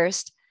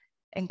first,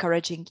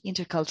 encouraging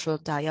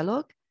intercultural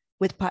dialogue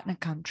with partner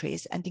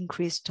countries and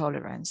increased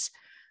tolerance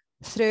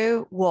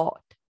through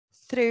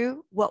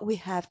what we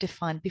have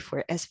defined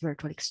before as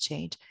virtual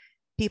exchange,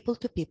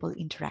 people-to-people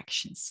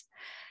interactions.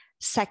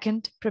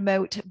 Second,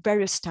 promote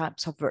various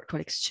types of virtual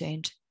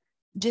exchange.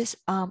 Just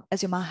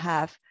as you might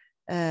have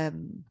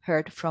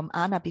heard from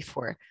Anna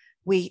before,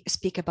 we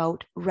speak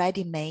about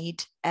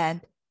ready-made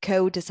and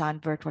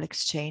co-designed virtual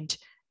exchange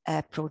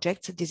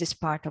projects. This is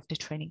part of the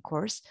training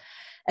course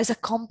as a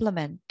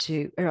complement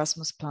to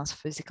Erasmus Plus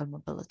physical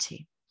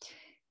mobility.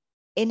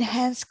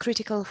 Enhance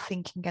critical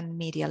thinking and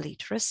media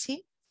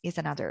literacy is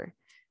another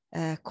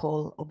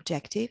call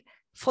objective.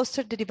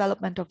 Foster the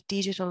development of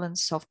digital and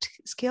soft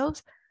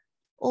skills,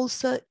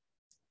 also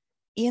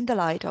in the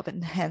light of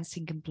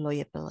enhancing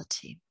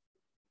employability.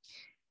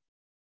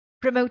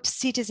 Promote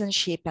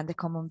citizenship and the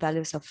common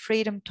values of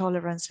freedom,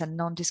 tolerance, and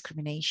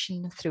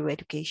non-discrimination through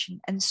education,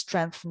 and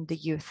strengthen the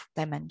youth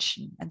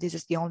dimension. And this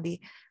is the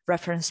only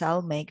reference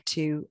I'll make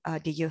to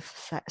the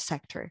youth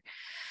sector.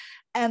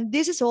 And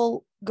this is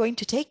all going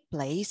to take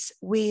place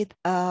with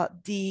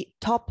the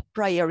top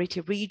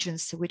priority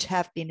regions which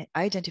have been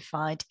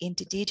identified in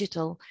the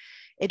Digital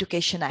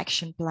Education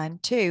Action Plan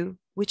 2,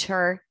 which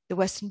are the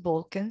Western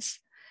Balkans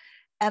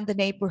and the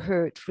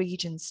neighborhood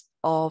regions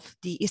of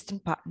the Eastern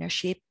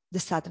Partnership, the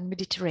Southern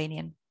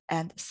Mediterranean,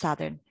 and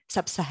Southern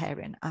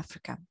Sub-Saharan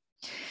Africa.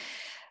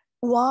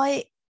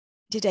 Why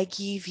did I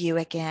give you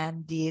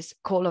again these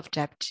call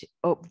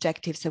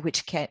objectives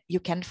which you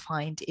can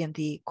find in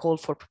the call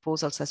for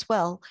proposals as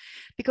well?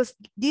 Because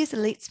this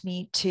leads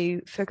me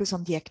to focus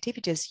on the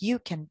activities you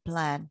can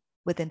plan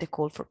within the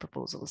call for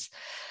proposals.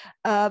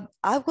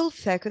 I will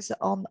focus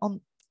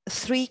on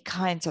 3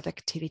 kinds of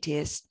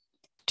activities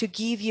to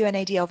give you an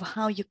idea of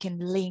how you can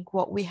link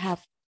what we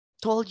have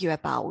told you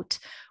about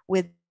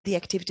with the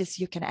activities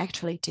you can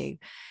actually do.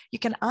 You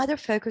can either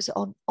focus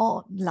on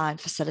online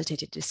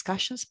facilitated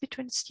discussions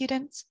between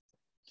students.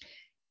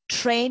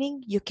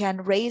 Training, you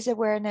can raise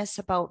awareness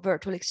about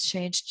virtual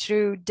exchange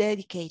through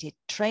dedicated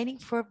training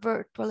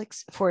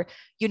for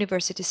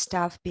university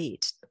staff, be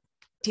it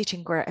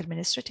teaching or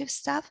administrative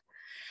staff.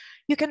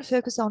 You can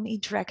focus on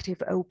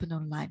interactive open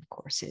online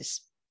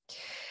courses.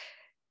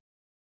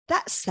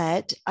 That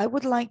said, I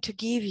would like to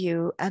give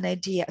you an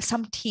idea,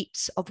 some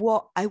tips of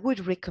what I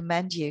would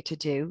recommend you to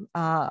do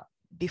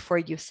before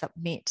you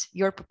submit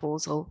your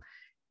proposal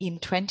in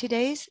 20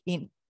 days,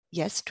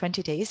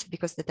 20 days,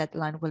 because the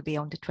deadline will be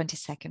on the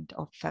 22nd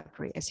of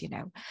February, as you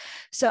know.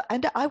 So,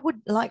 and I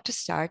would like to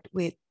start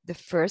with the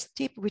first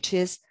tip, which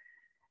is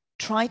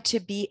try to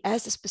be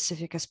as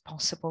specific as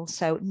possible.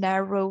 So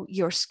narrow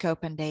your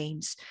scope and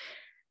aims.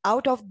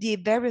 Out of the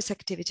various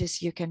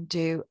activities you can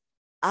do,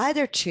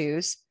 either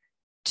choose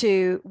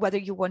to whether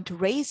you want to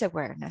raise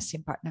awareness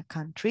in partner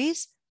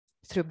countries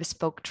through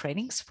bespoke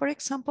trainings, for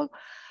example,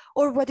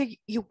 or whether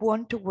you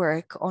want to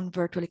work on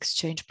virtual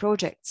exchange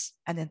projects.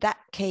 And in that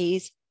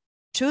case,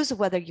 choose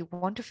whether you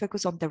want to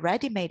focus on the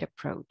ready-made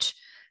approach,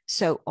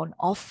 so on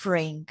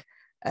offering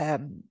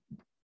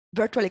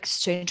virtual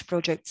exchange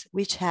projects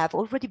which have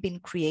already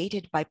been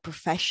created by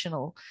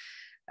professional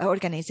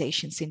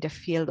organizations in the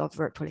field of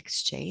virtual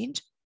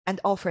exchange, and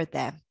offer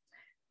them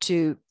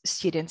to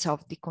students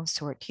of the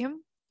consortium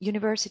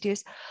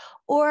universities,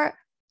 or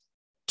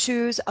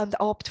choose and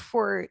opt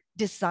for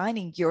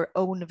designing your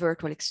own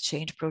virtual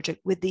exchange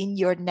project within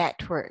your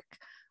network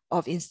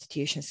of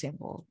institutions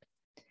involved.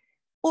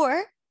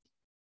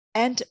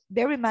 And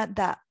bear in mind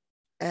that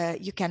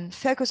you can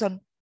focus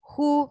on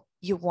who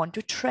you want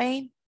to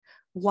train,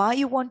 why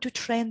you want to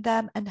train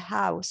them, and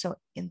how. So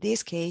in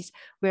this case,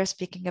 we're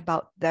speaking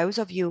about those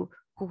of you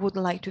who would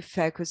like to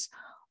focus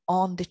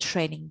on the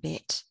training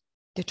bit.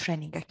 the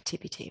training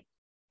activity.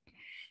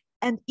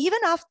 And even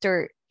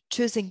after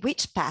choosing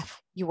which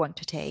path you want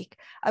to take,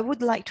 I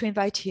would like to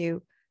invite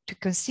you to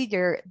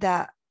consider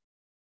that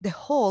the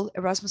whole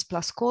Erasmus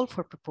Plus call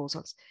for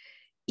proposals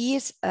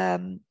is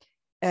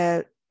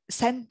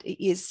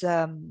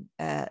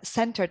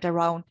centered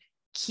around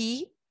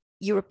key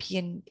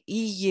European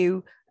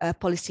EU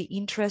policy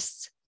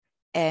interests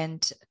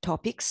and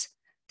topics,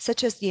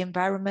 such as the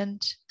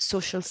environment,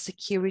 social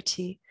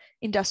security,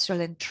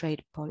 industrial and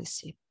trade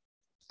policy.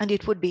 And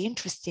it would be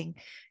interesting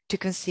to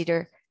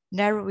consider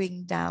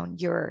narrowing down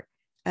your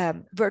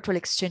virtual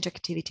exchange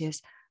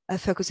activities,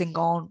 focusing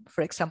on,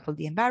 for example,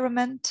 the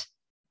environment,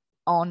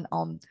 on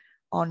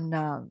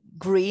the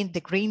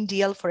Green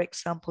Deal, for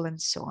example,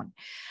 and so on.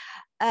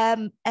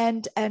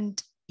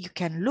 And you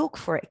can look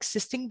for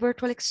existing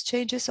virtual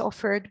exchanges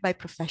offered by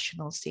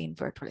professionals in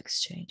virtual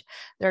exchange.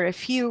 There are a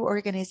few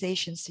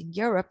organizations in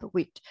Europe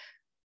which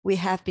we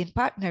have been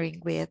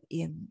partnering with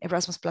in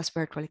Erasmus Plus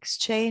Virtual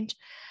Exchange,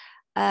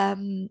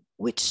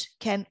 which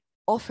can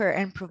offer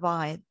and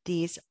provide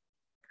these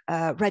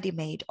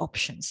ready-made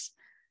options,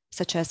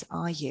 such as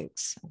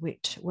IUX,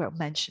 which were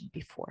mentioned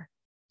before.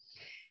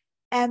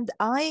 And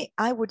I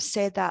would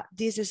say that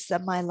this is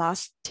my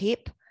last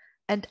tip.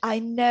 And I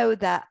know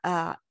that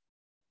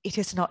it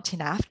is not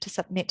enough to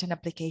submit an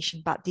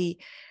application, but the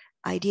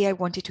idea I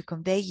wanted to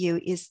convey you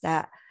is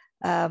that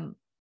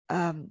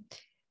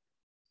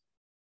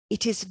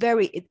it is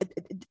very,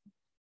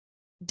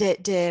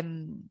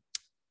 the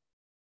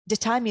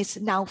time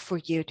is now for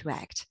you to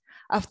act.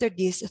 After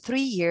these 3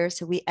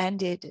 years, we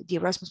ended the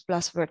Erasmus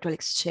Plus Virtual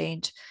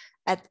Exchange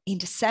in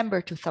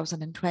December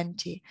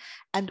 2020.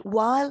 And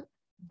while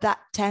that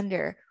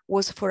tender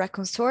was for a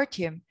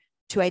consortium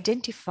to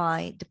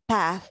identify the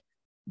path,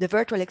 the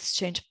virtual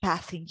exchange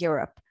path in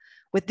Europe,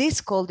 with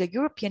this call, the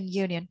European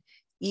Union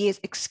is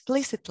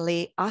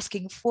explicitly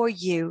asking for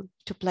you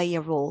to play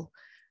a role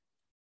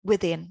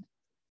within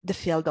the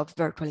field of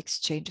virtual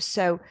exchange.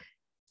 So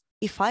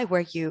if I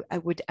were you, I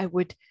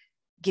would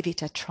give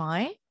it a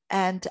try,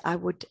 and I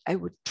would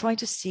try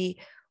to see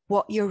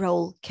what your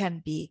role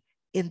can be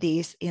in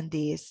this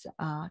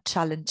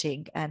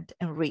challenging and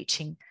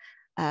enriching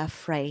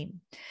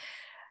frame.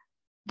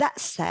 That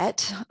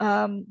said,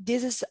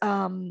 this is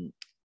our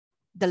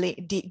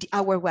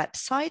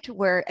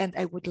website, and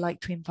I would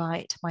like to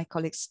invite my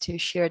colleagues to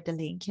share the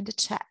link in the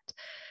chat,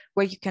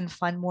 where you can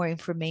find more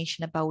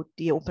information about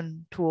the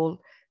open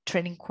tool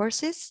training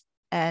courses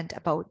and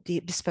about the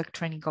bespoke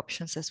training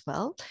options as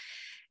well.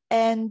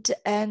 And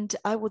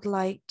I would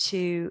like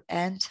to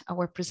end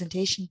our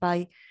presentation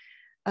by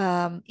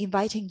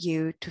inviting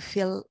you to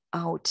fill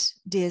out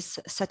this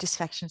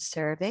satisfaction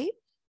survey,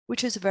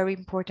 which is very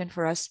important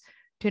for us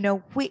to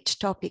know which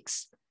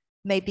topics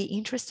may be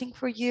interesting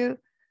for you,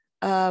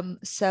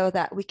 so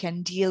that we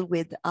can deal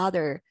with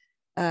other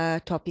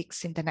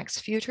topics in the next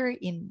future,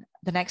 in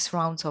the next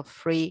rounds of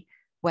free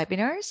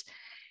webinars.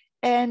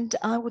 And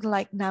I would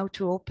like now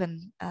to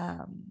open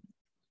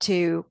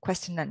to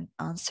question and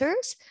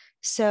answers.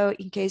 So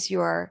in case you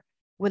are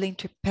willing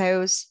to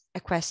pose a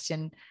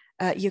question,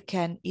 you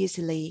can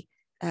easily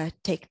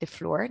take the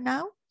floor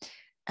now.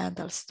 And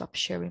I'll stop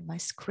sharing my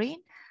screen.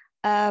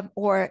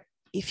 Or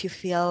if you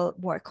feel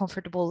more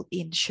comfortable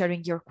in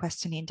sharing your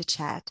question in the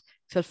chat,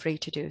 feel free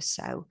to do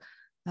so.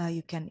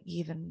 You can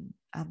even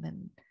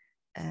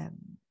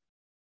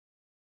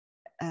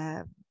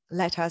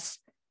let us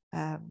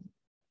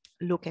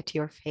look at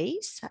your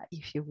face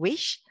if you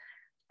wish.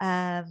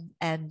 And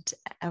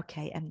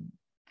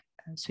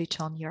switch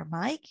on your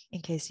mic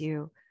in case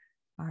you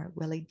are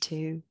willing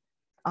to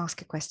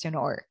ask a question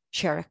or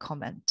share a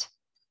comment.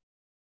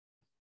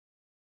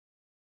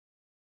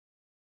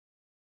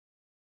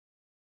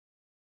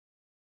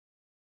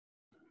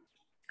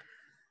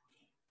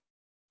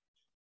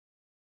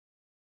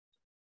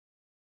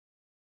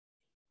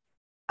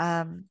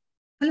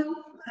 Hello,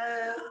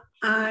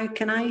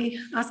 can I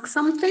ask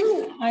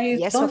something?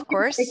 Yes, of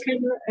course. I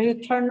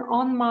can turn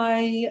on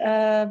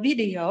my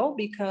video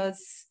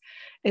because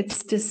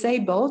it's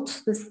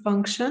disabled, this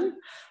function,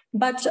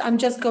 but I'm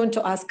just going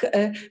to ask,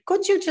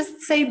 could you just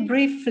say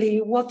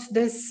briefly what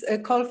this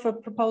call for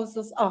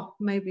proposals,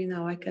 maybe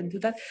now I can do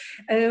that,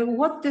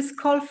 what this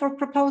call for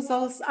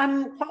proposals,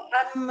 I'm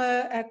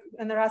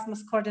an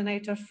Erasmus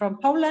coordinator from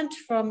Poland,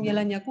 from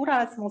Jelenia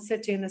Góra, a small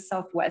city in the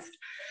southwest.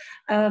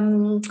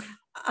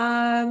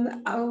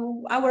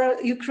 Our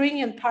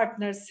Ukrainian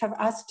partners have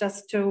asked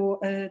us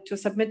to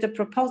submit a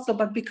proposal,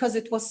 but because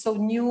it was so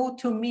new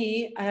to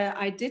me,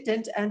 I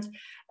didn't. And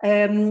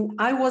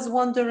I was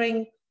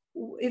wondering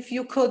if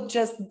you could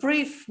just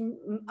brief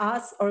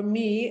us or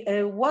me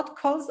what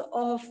cause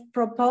of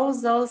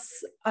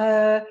proposals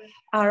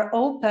are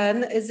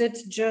open, is it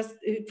just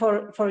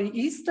for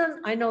Eastern?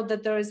 I know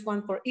that there is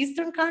one for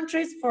Eastern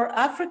countries, for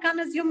African,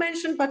 as you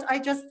mentioned, but I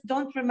just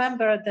don't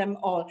remember them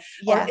all.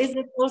 Yeah. Or is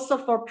it also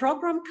for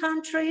program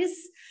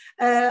countries?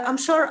 I'm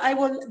sure I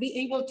will be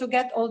able to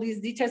get all these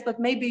details, but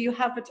maybe you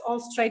have it all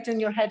straight in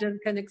your head and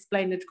can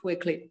explain it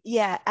quickly.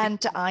 Yeah,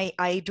 and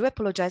I do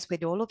apologize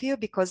with all of you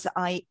because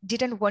I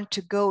didn't want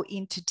to go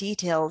into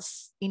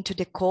details into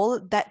the call.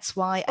 That's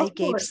why I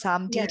gave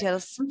some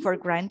details for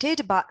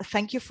granted, but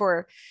thank you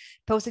for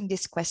posing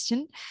this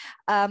question.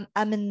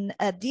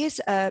 These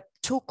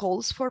two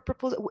calls for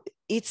proposal.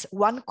 It's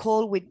one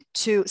call with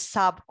two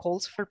sub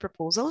calls for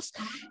proposals.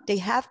 They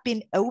have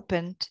been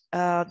opened.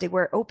 They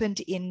were opened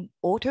in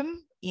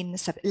autumn, in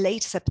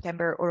late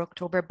September or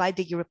October by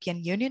the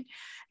European Union.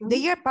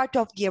 They are part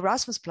of the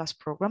Erasmus Plus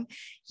program,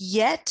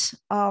 yet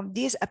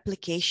these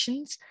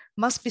applications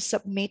must be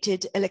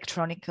submitted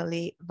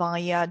electronically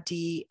via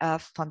the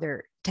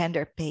funder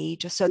tender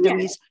page. So there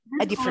is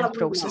a different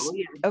process.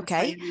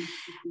 Okay.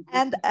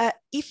 And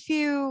if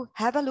you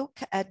have a look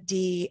at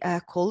the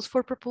calls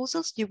for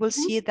proposals, you will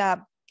see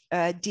that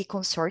the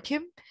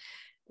consortium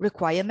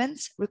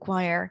requirements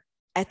require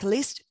at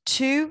least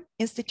 2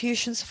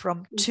 institutions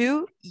from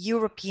 2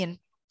 European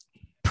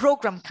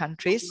program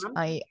countries.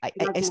 I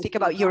speak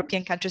about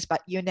European countries,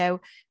 but you know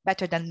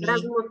better than me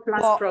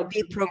what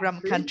the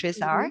program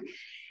countries are.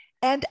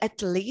 And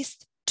at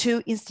least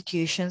 2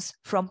 institutions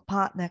from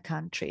partner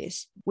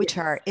countries, which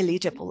are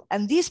eligible.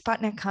 And these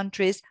partner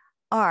countries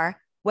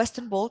are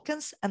Western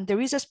Balkans, and there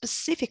is a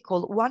specific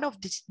call. One of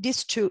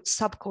these 2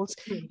 subcalls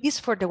is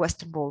for the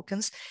Western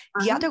Balkans.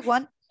 The other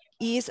one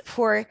is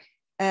for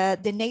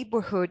the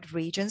neighborhood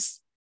regions,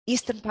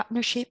 Eastern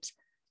Partnerships,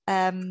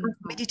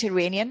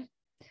 Mediterranean,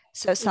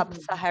 so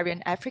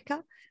Sub-Saharan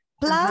Africa,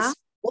 plus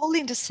all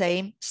in the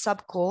same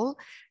subcall,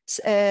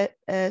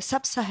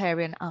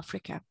 Sub-Saharan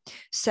Africa.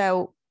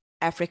 So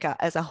Africa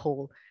as a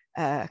whole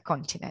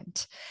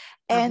continent.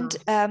 And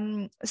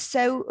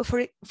so,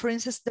 for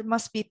instance, there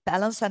must be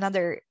balance.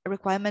 Another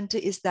requirement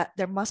is that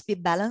there must be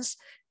balance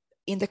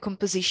in the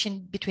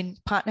composition between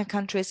partner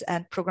countries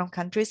and program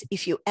countries.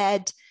 If you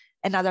add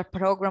another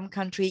program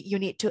country, you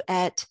need to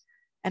add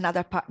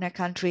another partner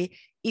country.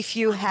 If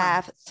you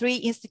have 3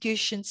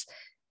 institutions,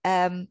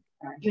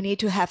 you need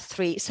to have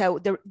 3. So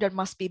there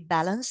must be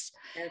balance.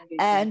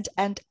 And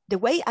the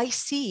way I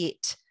see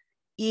it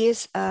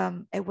is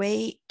a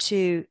way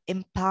to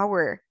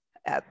empower.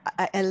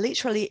 I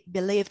literally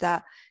believe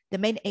that the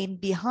main aim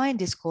behind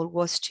this call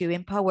was to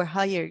empower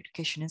higher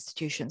education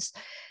institutions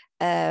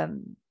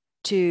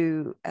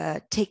to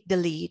take the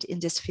lead in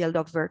this field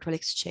of virtual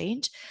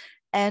exchange.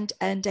 And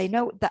I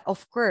know that,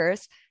 of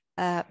course,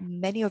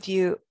 many of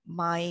you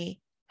might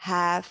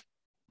have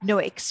no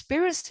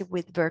experience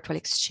with virtual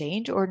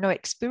exchange or no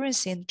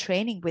experience in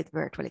training with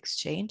virtual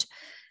exchange.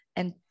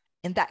 And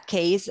in that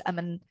case,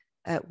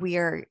 we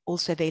are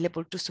also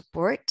available to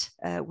support.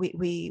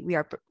 We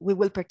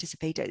will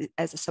participate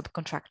as a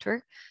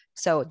subcontractor.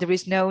 So there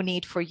is no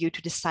need for you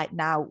to decide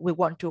now we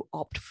want to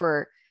opt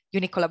for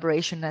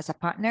UNICollaboration as a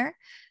partner.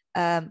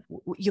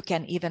 You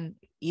can even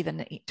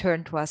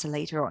turn to us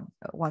later on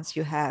once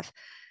you have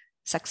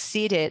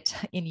succeeded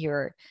in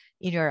your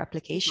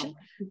application,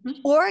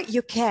 or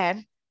you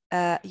can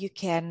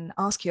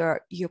ask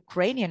your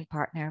Ukrainian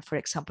partner, for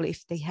example,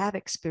 if they have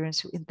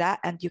experience in that,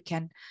 and you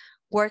can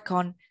work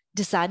on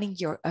designing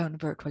your own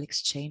virtual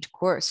exchange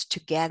course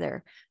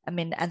together.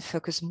 And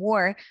focus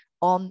more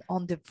on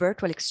the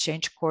virtual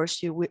exchange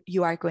course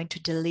you are going to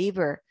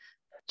deliver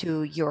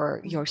to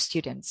your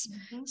students.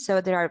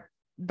 So there are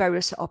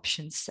various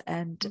options,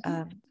 and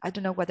I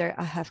don't know whether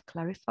I have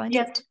clarified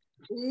it.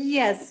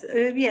 Yes,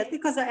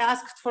 because I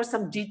asked for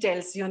some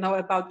details,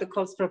 about the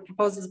calls for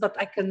proposals, but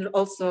I can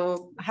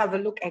also have a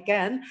look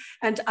again.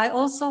 And I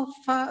also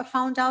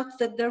found out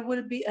that there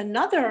will be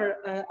another,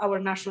 our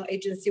national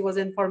agency was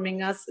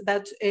informing us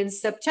that in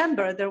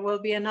September, there will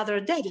be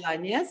another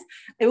deadline, yes?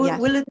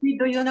 Will it be,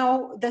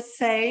 the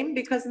same?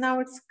 Because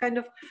now it's kind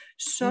of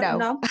short.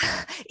 No.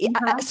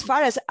 As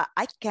far as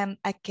I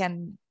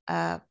can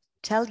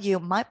tell you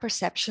my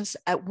perceptions,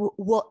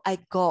 what I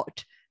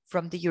got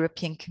from the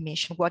European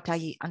Commission, what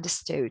I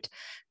understood.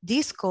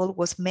 This call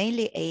was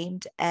mainly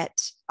aimed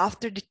at,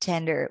 after the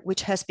tender,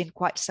 which has been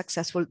quite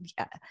successful,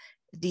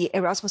 the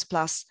Erasmus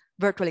Plus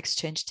virtual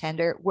exchange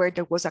tender, where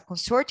there was a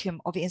consortium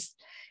of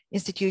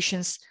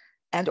institutions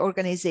and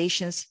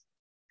organizations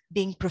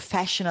being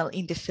professional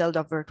in the field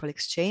of virtual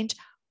exchange,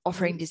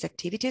 offering these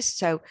activities.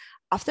 So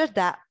after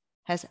that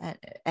has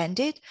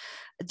ended,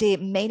 the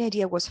main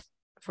idea was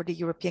for the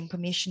European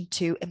Commission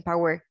to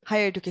empower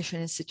higher education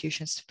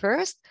institutions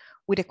first,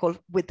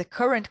 with the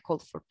current call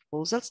for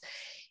proposals.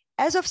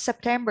 As of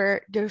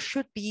September, there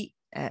should be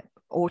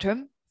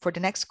autumn for the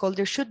next call.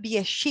 There should be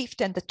a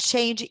shift and a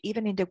change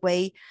even in the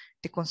way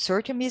the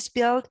consortium is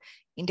built,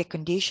 in the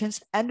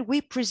conditions. And we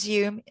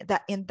presume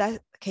that in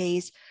that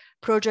case,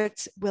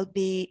 projects will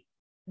be,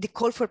 the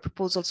call for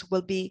proposals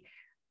will be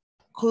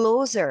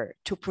closer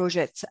to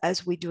projects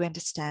as we do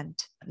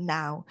understand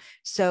now.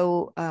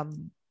 So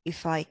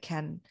if I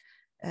can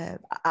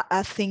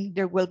I think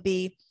there will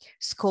be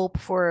scope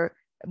for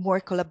more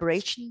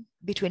collaboration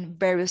between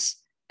various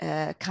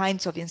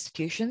kinds of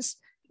institutions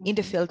in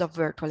the field of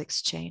virtual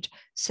exchange.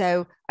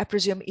 So I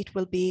presume it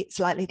will be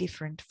slightly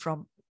different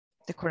from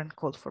the current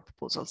call for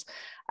proposals.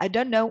 I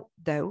don't know,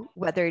 though,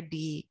 whether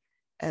the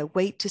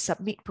way to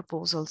submit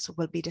proposals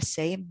will be the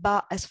same,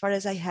 but as far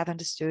as I have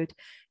understood,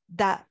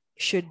 that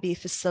should be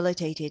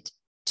facilitated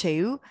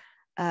too,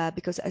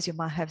 because as you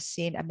might have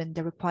seen, I mean,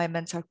 the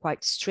requirements are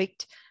quite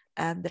strict,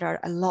 and there are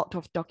a lot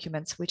of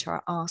documents which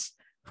are asked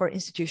for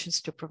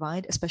institutions to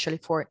provide, especially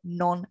for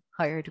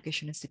non-higher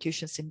education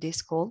institutions in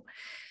this call.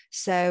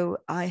 So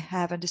I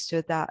have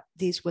understood that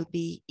these will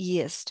be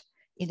eased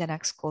in the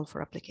next call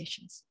for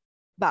applications,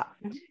 but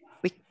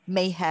we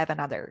may have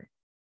another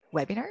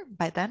webinar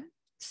by then.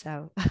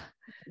 So,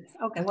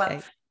 okay,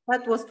 well,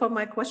 that was for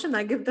my question.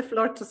 I give the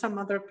floor to some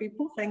other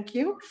people. Thank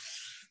you.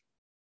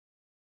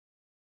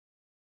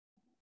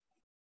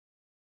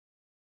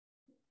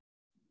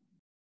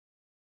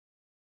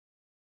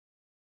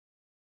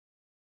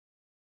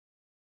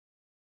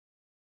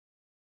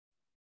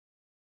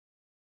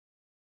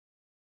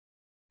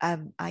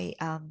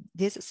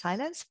 This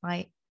silence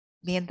might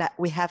mean that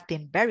we have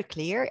been very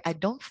clear. I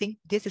don't think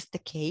this is the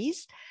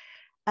case,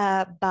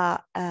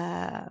 but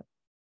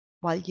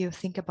while you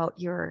think about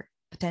your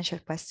potential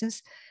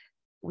questions,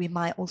 we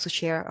might also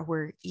share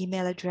our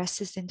email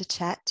addresses in the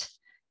chat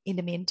in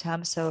the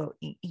meantime. So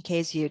in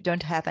case you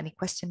don't have any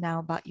question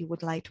now, but you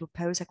would like to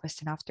pose a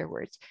question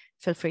afterwards,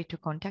 feel free to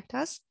contact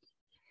us.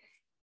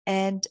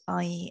 And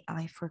I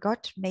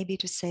forgot maybe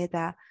to say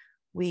that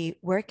we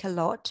work a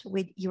lot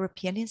with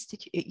European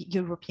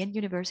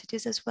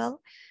universities as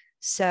well.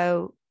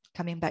 So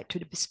coming back to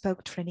the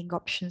bespoke training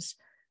options,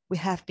 we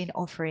have been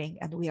offering,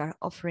 and we are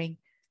offering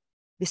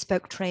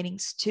bespoke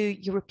trainings to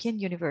European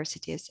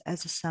universities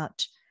as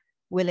such,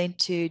 willing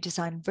to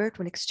design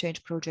virtual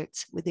exchange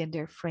projects within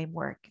their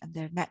framework and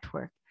their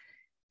network.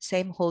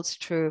 Same holds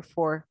true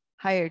for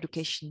higher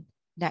education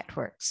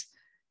networks,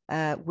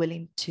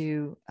 willing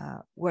to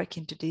work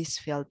into this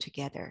field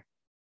together.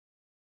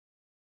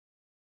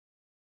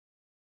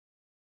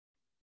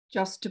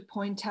 Just to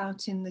point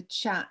out in the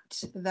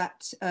chat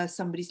that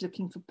somebody's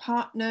looking for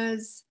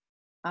partners,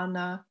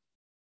 Anna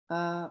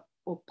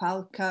or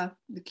Palka,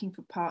 looking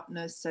for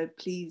partners. So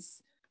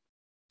please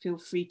feel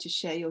free to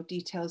share your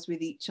details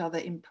with each other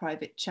in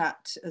private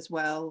chat as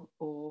well,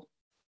 or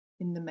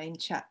in the main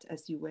chat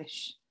as you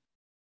wish.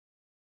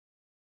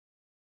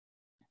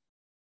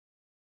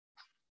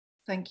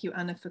 Thank you,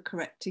 Anna, for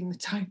correcting the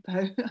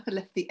typo. I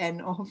left the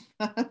N off.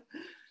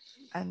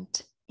 And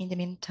in the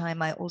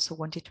meantime, I also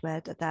wanted to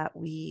add that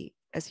we,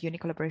 as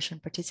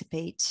UNICollaboration,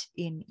 participate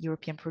in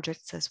European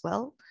projects as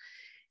well.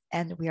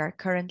 And we are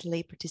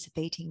currently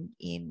participating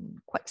in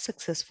quite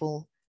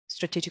successful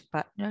strategic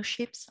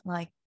partnerships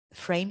like the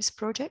FRAMES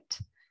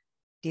project,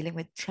 dealing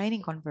with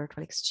training on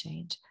virtual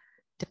exchange,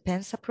 the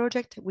PENSA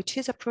project, which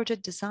is a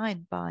project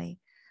designed by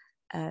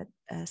a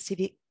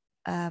civic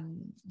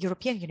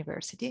European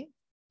university,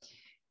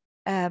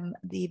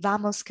 the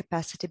VAMOS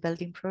capacity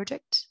building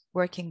project,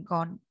 working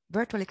on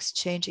virtual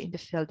exchange in the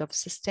field of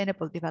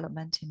sustainable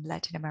development in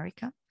Latin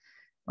America,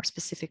 more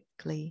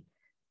specifically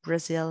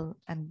Brazil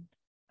and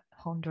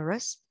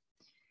Honduras,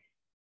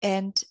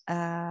 and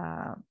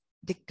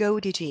the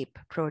GoDigib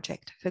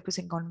project,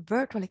 focusing on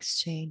virtual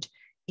exchange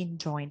in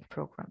joint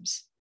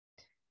programs.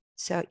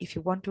 So if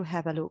you want to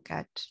have a look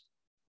at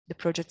the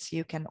projects,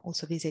 you can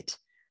also visit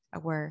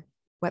our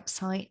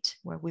website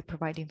where we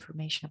provide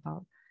information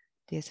about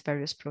these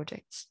various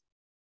projects.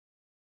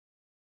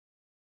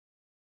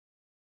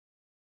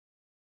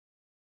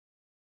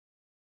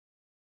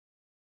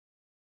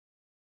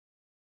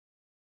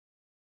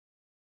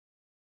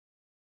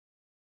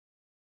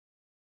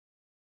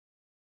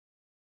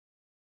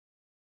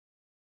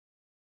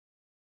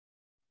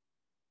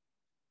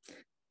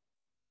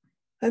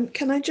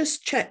 Can I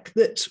just check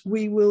that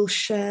we will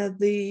share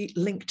the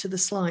link to the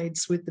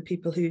slides with the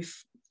people who've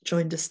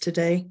joined us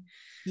today?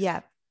 Yeah.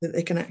 That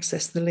they can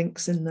access the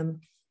links in them.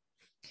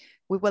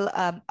 We will,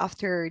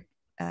 after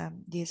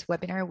this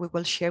webinar, we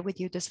will share with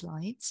you the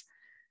slides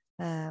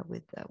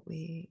with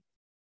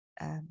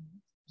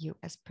you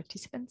as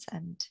participants,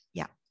 and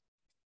yeah.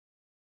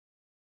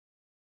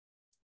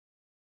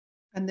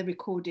 And the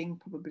recording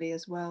probably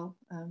as well,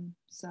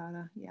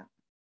 Sarah, yeah.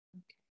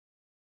 Okay.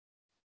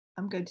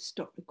 I'm going to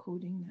stop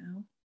recording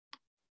now.